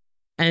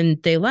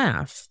 and they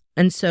laugh.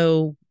 And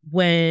so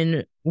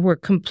when we're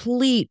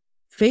complete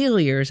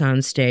failures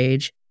on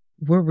stage,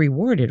 we're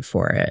rewarded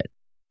for it.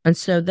 And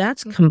so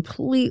that's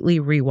completely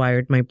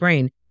rewired my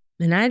brain.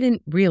 And I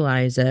didn't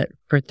realize it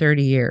for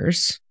 30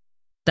 years.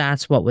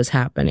 That's what was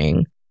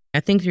happening.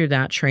 I think through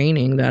that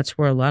training, that's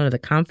where a lot of the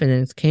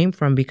confidence came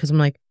from, because I'm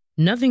like,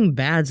 nothing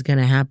bad's going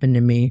to happen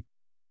to me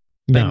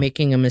by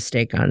making a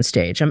mistake on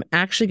stage. I'm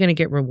actually going to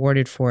get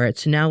rewarded for it.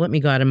 So now let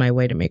me go out of my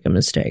way to make a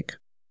mistake.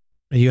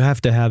 You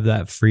have to have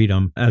that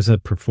freedom as a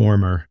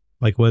performer,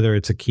 like whether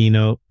it's a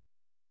keynote,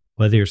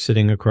 whether you're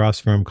sitting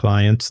across from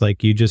clients,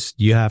 like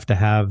you have to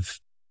have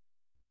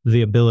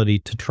the ability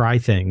to try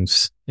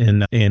things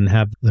and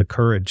have the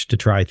courage to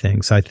try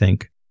things, I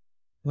think.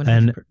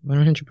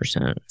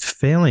 100%.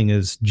 Failing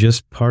is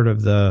just part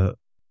of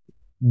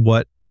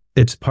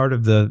it's part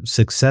of the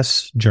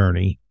success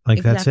journey. Like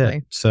exactly. That's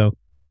it. So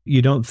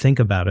you don't think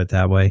about it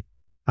that way.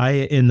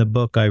 In the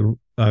book,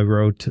 I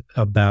wrote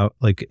about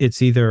like,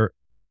 it's either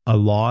a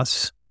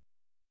loss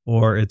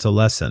or it's a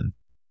lesson.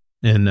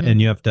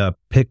 And you have to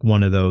pick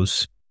one of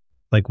those.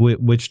 Like,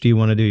 which do you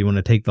want to do? You want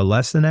to take the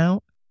lesson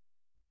out,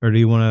 or do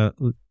you want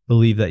to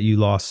believe that you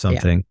lost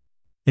something?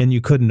 Yeah. And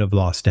you couldn't have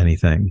lost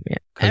anything. Yeah.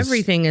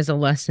 Everything is a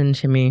lesson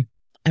to me.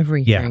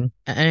 Everything.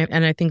 Yeah.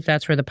 And I think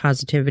that's where the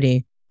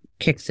positivity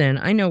kicks in.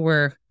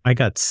 I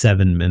got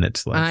 7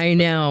 minutes left. I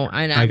know.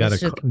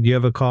 Do you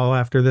have a call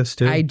after this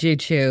too? I do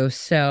too.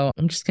 So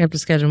I'm just going to have to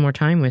schedule more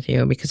time with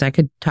you, because I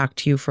could talk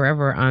to you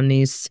forever on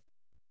these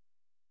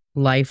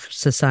life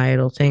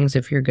societal things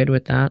if you're good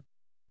with that.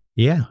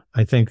 Yeah.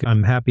 I think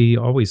I'm happy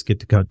always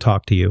get to go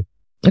talk to you.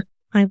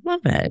 I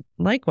love it.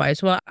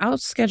 Likewise. Well, I'll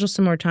schedule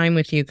some more time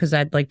with you, because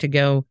I'd like to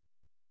go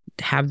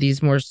have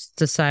these more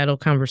societal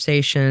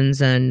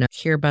conversations and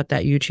hear about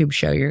that YouTube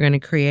show you're going to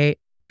create.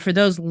 For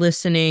those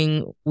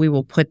listening, we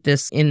will put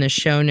this in the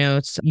show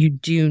notes. You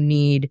do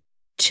need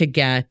to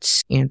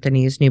get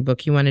Anthony's new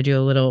book. You want to do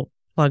a little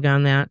plug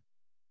on that?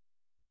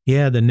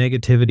 Yeah, the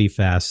negativity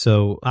fast.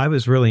 So I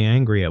was really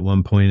angry at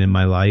one point in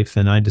my life,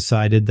 and I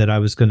decided that I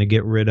was going to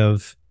get rid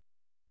of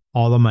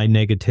all of my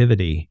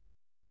negativity.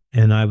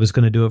 And I was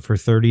going to do it for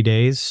 30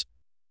 days.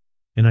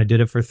 And I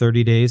did it for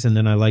 30 days. And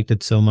then I liked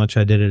it so much,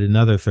 I did it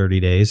another 30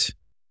 days.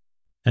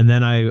 And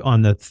then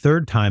on the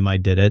third time I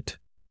did it,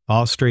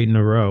 all straight in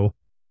a row,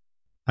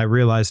 I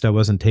realized I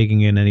wasn't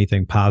taking in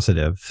anything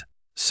positive.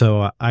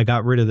 So I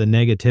got rid of the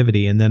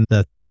negativity. And then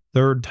the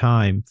third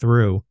time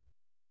through,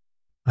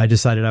 I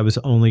decided I was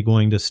only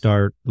going to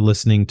start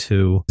listening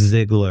to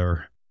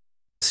Ziegler,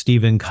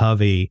 Stephen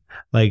Covey,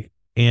 like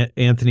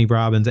Anthony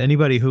Robbins,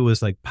 anybody who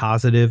was like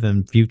positive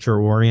and future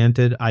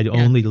oriented. I'd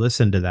only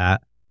listen to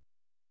that.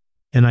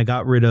 And I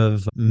got rid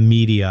of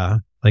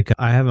media. Like,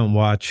 I haven't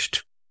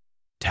watched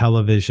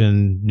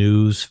television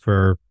news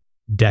for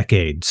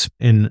decades.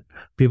 And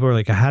people are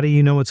like, how do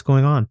you know what's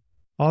going on?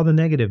 All the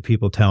negative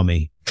people tell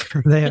me.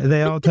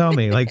 They all tell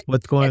me like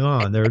what's going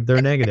on.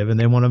 They're negative, and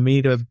they want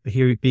me to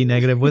be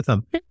negative with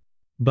them.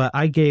 But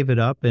I gave it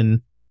up,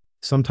 and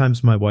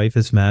sometimes my wife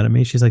is mad at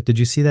me. She's like, did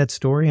you see that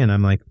story? And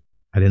I'm like,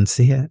 I didn't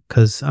see it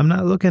because I'm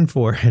not looking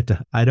for it.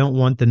 I don't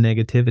want the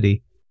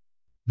negativity.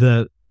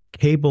 The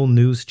cable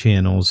news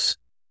channels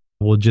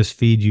will just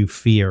feed you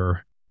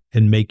fear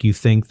and make you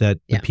think that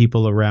Yeah. the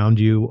people around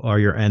you are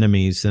your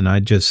enemies. And I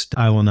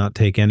will not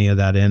take any of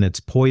that in. It's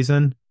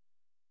poison.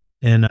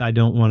 And I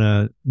don't want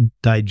to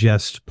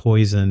digest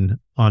poison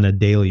on a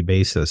daily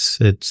basis.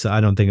 I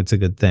don't think it's a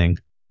good thing.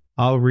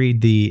 I'll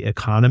read The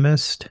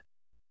Economist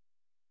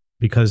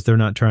because they're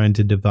not trying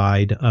to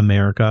divide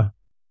America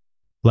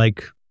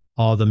like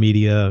all the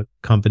media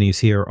companies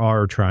here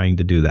are trying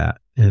to do that.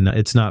 And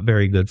it's not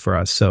very good for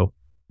us. So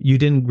you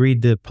didn't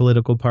read the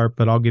political part,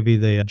 but I'll give you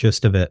the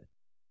gist of it.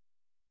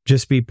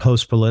 Just be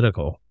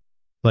post-political.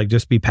 Like,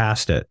 just be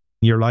past it.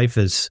 Your life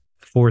is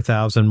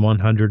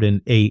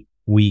 4,108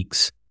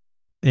 weeks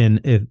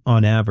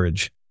on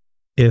average.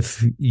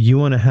 If you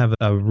want to have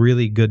a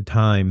really good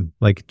time,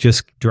 like,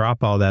 just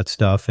drop all that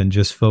stuff and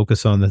just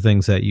focus on the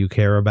things that you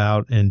care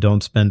about, and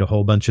don't spend a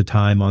whole bunch of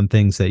time on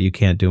things that you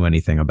can't do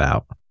anything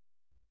about.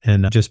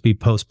 And just be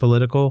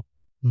post-political.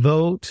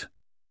 Vote.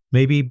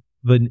 Maybe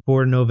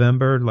before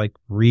November, like,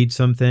 read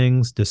some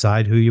things,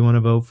 decide who you want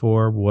to vote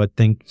for, what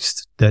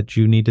things that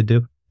you need to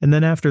do. And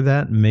then after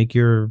that, make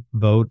your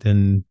vote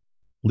and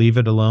leave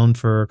it alone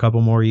for a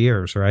couple more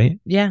years, right?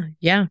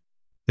 Yeah.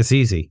 It's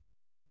easy.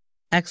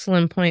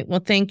 Excellent point.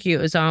 Well, thank you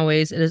as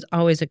always. It is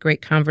always a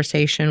great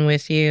conversation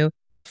with you.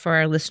 For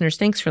our listeners,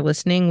 thanks for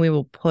listening. We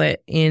will put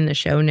in the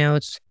show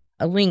notes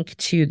a link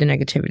to the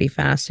Negativity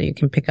Fast so you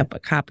can pick up a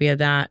copy of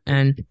that.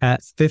 And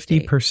at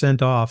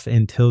 50% off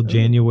until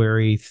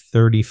January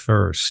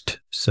 31st.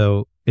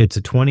 So it's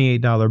a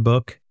 $28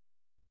 book,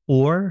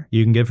 or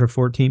you can get it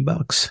for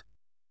 $14.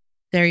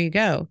 There you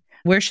go.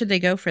 Where should they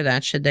go for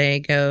that? Should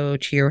they go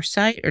to your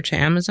site or to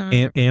Amazon?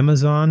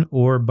 Amazon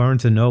or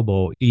Barnes &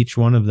 Noble. Each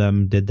one of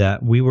them did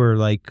that. We were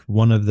like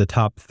one of the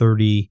top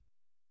 30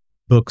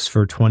 books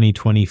for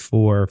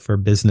 2024 for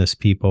business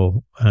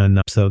people.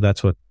 And so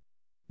that's how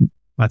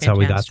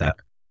we got that.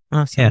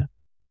 Awesome.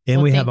 Yeah.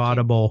 And we have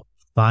Audible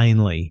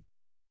finally.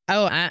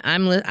 Oh,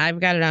 I've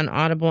got it on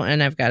Audible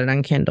and I've got it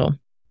on Kindle.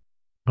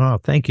 Oh,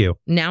 thank you.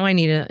 Now I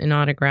need an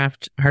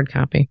autographed hard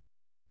copy.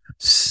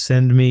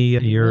 Send me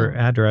your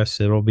address.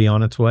 It'll be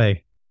on its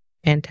way.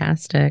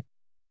 Fantastic.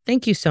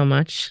 Thank you so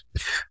much.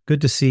 Good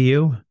to see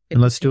you.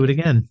 And let's do it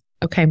again.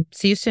 Okay.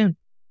 See you soon.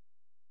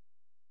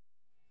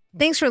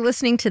 Thanks for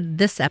listening to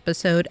this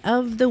episode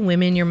of The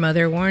Women Your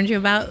Mother Warned You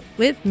About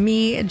with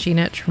me,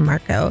 Gina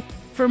Tremarco.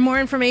 For more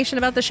information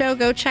about the show,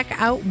 go check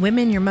out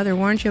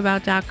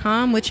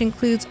womenyourmotherwarnedyouabout.com, which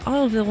includes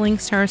all of the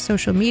links to our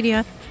social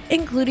media,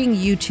 including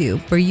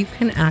YouTube, where you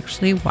can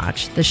actually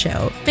watch the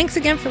show. Thanks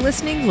again for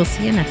listening. We'll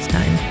see you next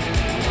time.